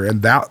future.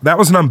 And that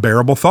was an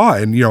unbearable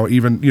thought. And,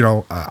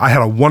 I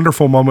had a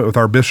wonderful moment with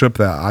our bishop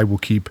that I will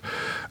keep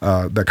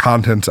the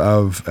contents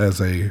of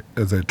as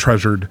a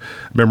treasured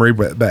memory.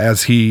 But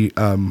as he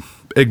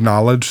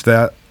acknowledged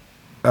that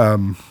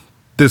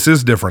this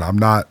is different, I'm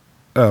not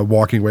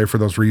walking away for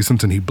those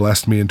reasons. And he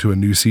blessed me into a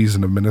new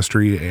season of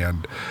ministry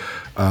and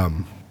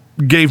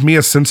gave me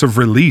a sense of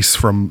release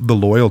from the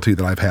loyalty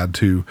that I've had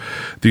to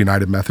the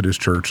United Methodist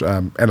Church.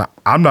 And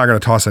I'm not going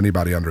to toss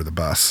anybody under the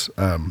bus.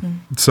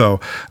 So,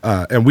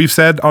 and we've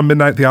said on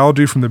Midnight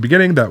Theology from the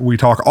beginning that we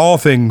talk all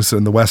things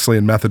in the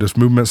Wesleyan Methodist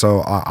movement.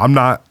 So I'm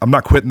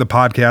not quitting the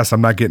podcast.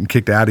 I'm not getting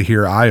kicked out of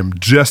here. I am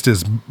just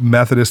as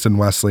Methodist and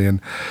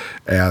Wesleyan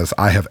as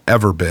I have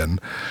ever been.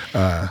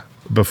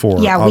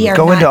 Before. Yeah, we are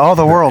go into all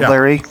the world,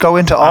 Larry. Go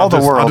into all the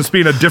world. I'll just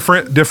be in a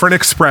different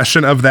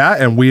expression of that,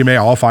 and we may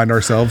all find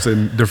ourselves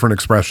in different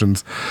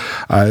expressions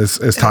as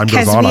time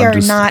goes on. Because we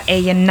are not a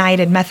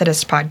United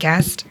Methodist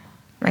podcast,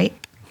 right?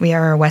 We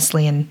are a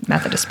Wesleyan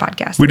Methodist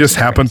podcast. We just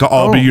happen to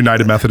all be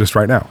United Methodist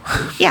right now.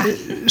 Yeah.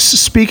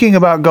 Speaking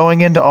about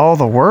going into all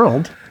the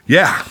world.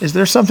 Yeah. Is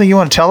there something you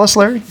want to tell us,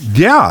 Larry?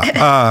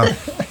 Yeah.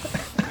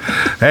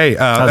 Hey.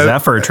 How's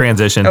that for a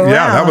transition?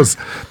 Yeah,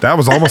 that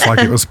was almost like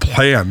it was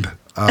planned.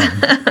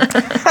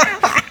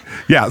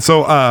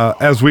 So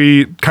as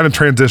we kind of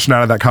transition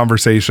out of that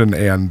conversation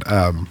and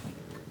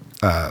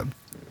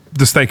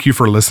just thank you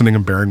for listening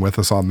and bearing with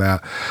us on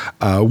that.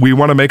 We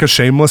want to make a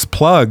shameless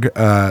plug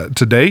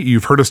today.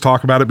 You've heard us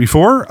talk about it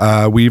before.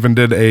 We even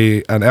did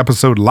an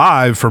episode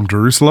live from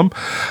Jerusalem.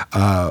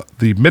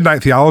 The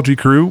Midnight Theology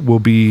crew will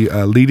be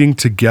leading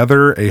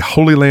together a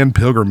Holy Land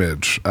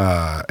pilgrimage.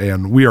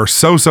 And we are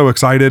so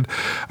excited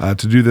to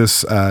do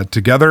this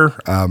together.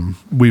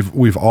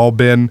 We've all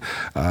been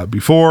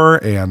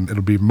before, and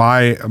it'll be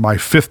my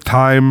fifth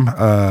time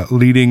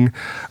leading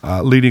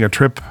a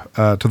trip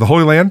to the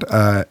Holy Land.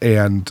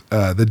 And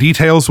the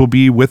details will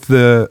be with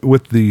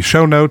the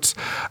show notes.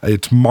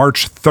 It's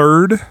March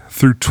 3rd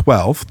through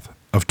 12th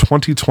of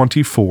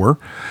 2024.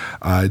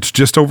 It's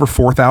just over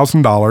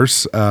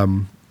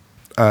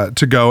 $4,000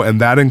 to go, and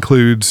that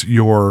includes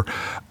your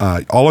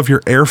all of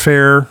your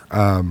airfare,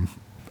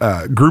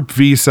 group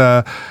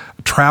visa,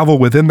 travel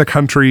within the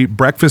country,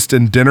 breakfast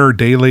and dinner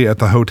daily at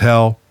the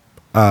hotel.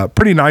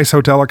 Pretty nice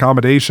hotel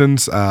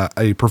accommodations,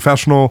 a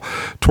professional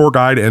tour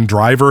guide and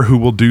driver who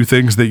will do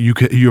things that you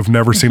have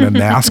never seen a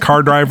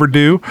NASCAR driver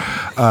do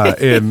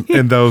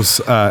in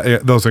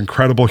those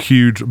incredible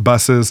huge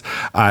buses,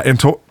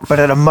 but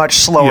at a much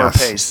slower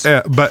pace.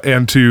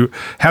 And to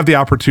have the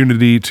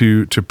opportunity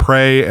to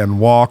pray and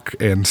walk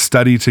and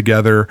study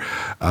together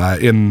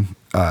in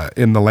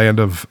the land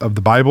of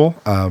the Bible.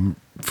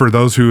 For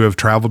those who have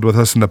traveled with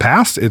us in the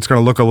past, it's going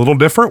to look a little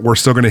different. We're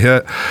still going to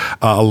hit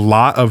a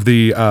lot of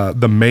the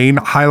main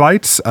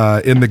highlights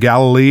in the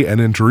Galilee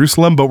and in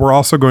Jerusalem, but we're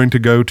also going to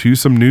go to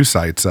some new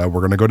sites. We're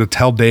going to go to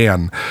Tel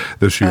Dan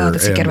this year. Oh,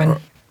 that's a good one.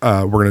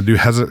 We're going to do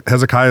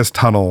Hezekiah's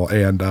Tunnel,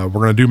 and we're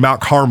going to do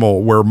Mount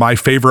Carmel, where my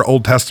favorite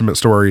Old Testament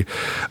story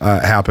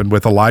happened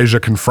with Elijah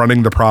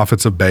confronting the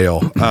prophets of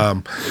Baal.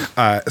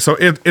 So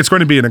it's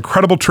going to be an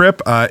incredible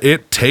trip.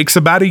 It takes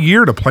about a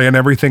year to plan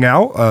everything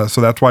out,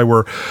 so that's why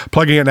we're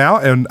plugging it now.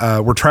 And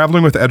we're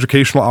traveling with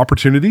Educational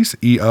Opportunities,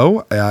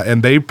 EO,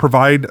 and they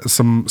provide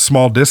some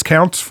small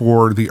discounts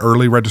for the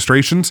early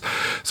registrations.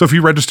 So if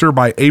you register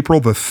by April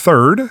the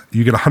 3rd,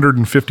 you get a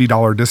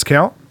 $150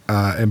 discount.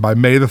 And by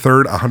May the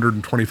 3rd,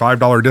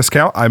 $125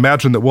 discount. I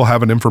imagine that we'll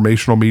have an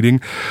informational meeting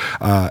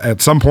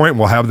at some point.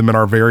 We'll have them in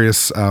our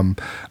various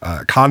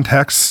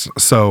contexts.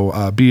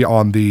 So be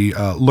on the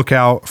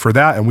lookout for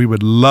that. And we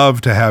would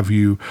love to have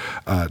you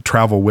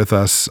travel with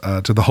us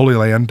to the Holy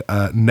Land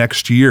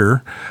next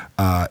year.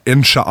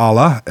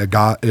 Inshallah,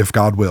 if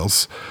God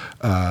wills,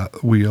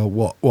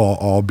 we'll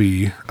all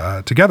be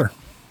together.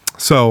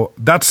 So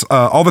that's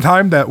all the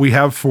time that we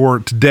have for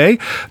today.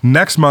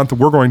 Next month,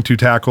 we're going to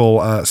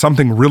tackle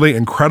something really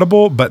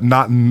incredible, but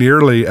not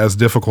nearly as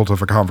difficult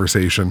of a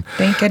conversation.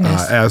 Thank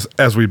goodness.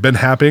 As we've been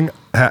having.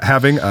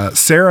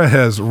 Sarah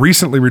has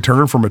recently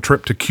returned from a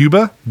trip to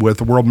Cuba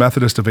with World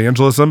Methodist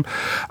Evangelism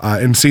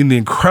and seen the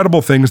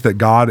incredible things that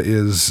God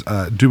is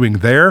doing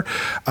there.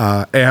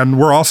 And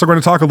we're also going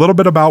to talk a little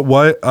bit about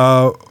what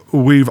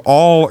we've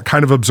all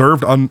kind of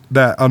observed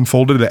that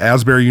unfolded at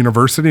Asbury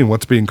University and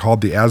what's being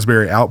called the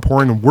Asbury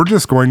Outpouring. And we're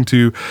just going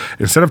to,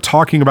 instead of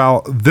talking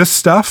about this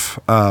stuff,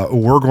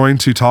 we're going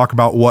to talk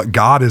about what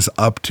God is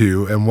up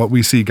to and what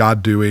we see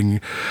God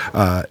doing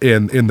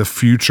in the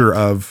future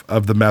of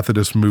the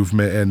Methodist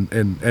movement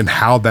and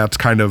how that's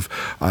kind of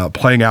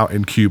playing out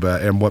in Cuba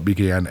and what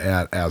began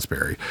at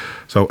Asbury.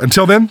 So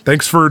until then,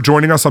 thanks for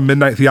joining us on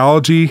Midnight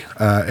Theology.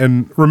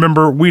 And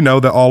remember, we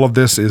know that all of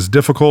this is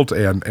difficult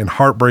and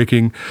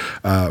heartbreaking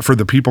for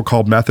the people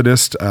called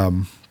Methodist.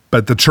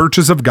 But the Church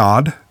is of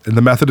God, and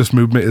the Methodist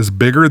movement is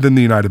bigger than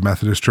the United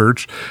Methodist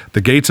Church.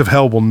 The gates of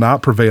hell will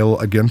not prevail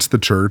against the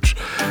church,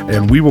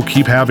 and we will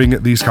keep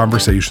having these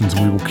conversations,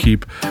 and we will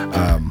keep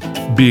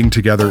being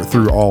together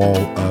through all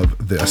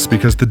of this,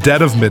 because the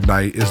dead of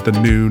midnight is the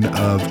noon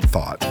of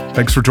thought.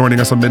 Thanks for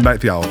joining us on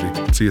Midnight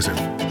Theology. See you soon.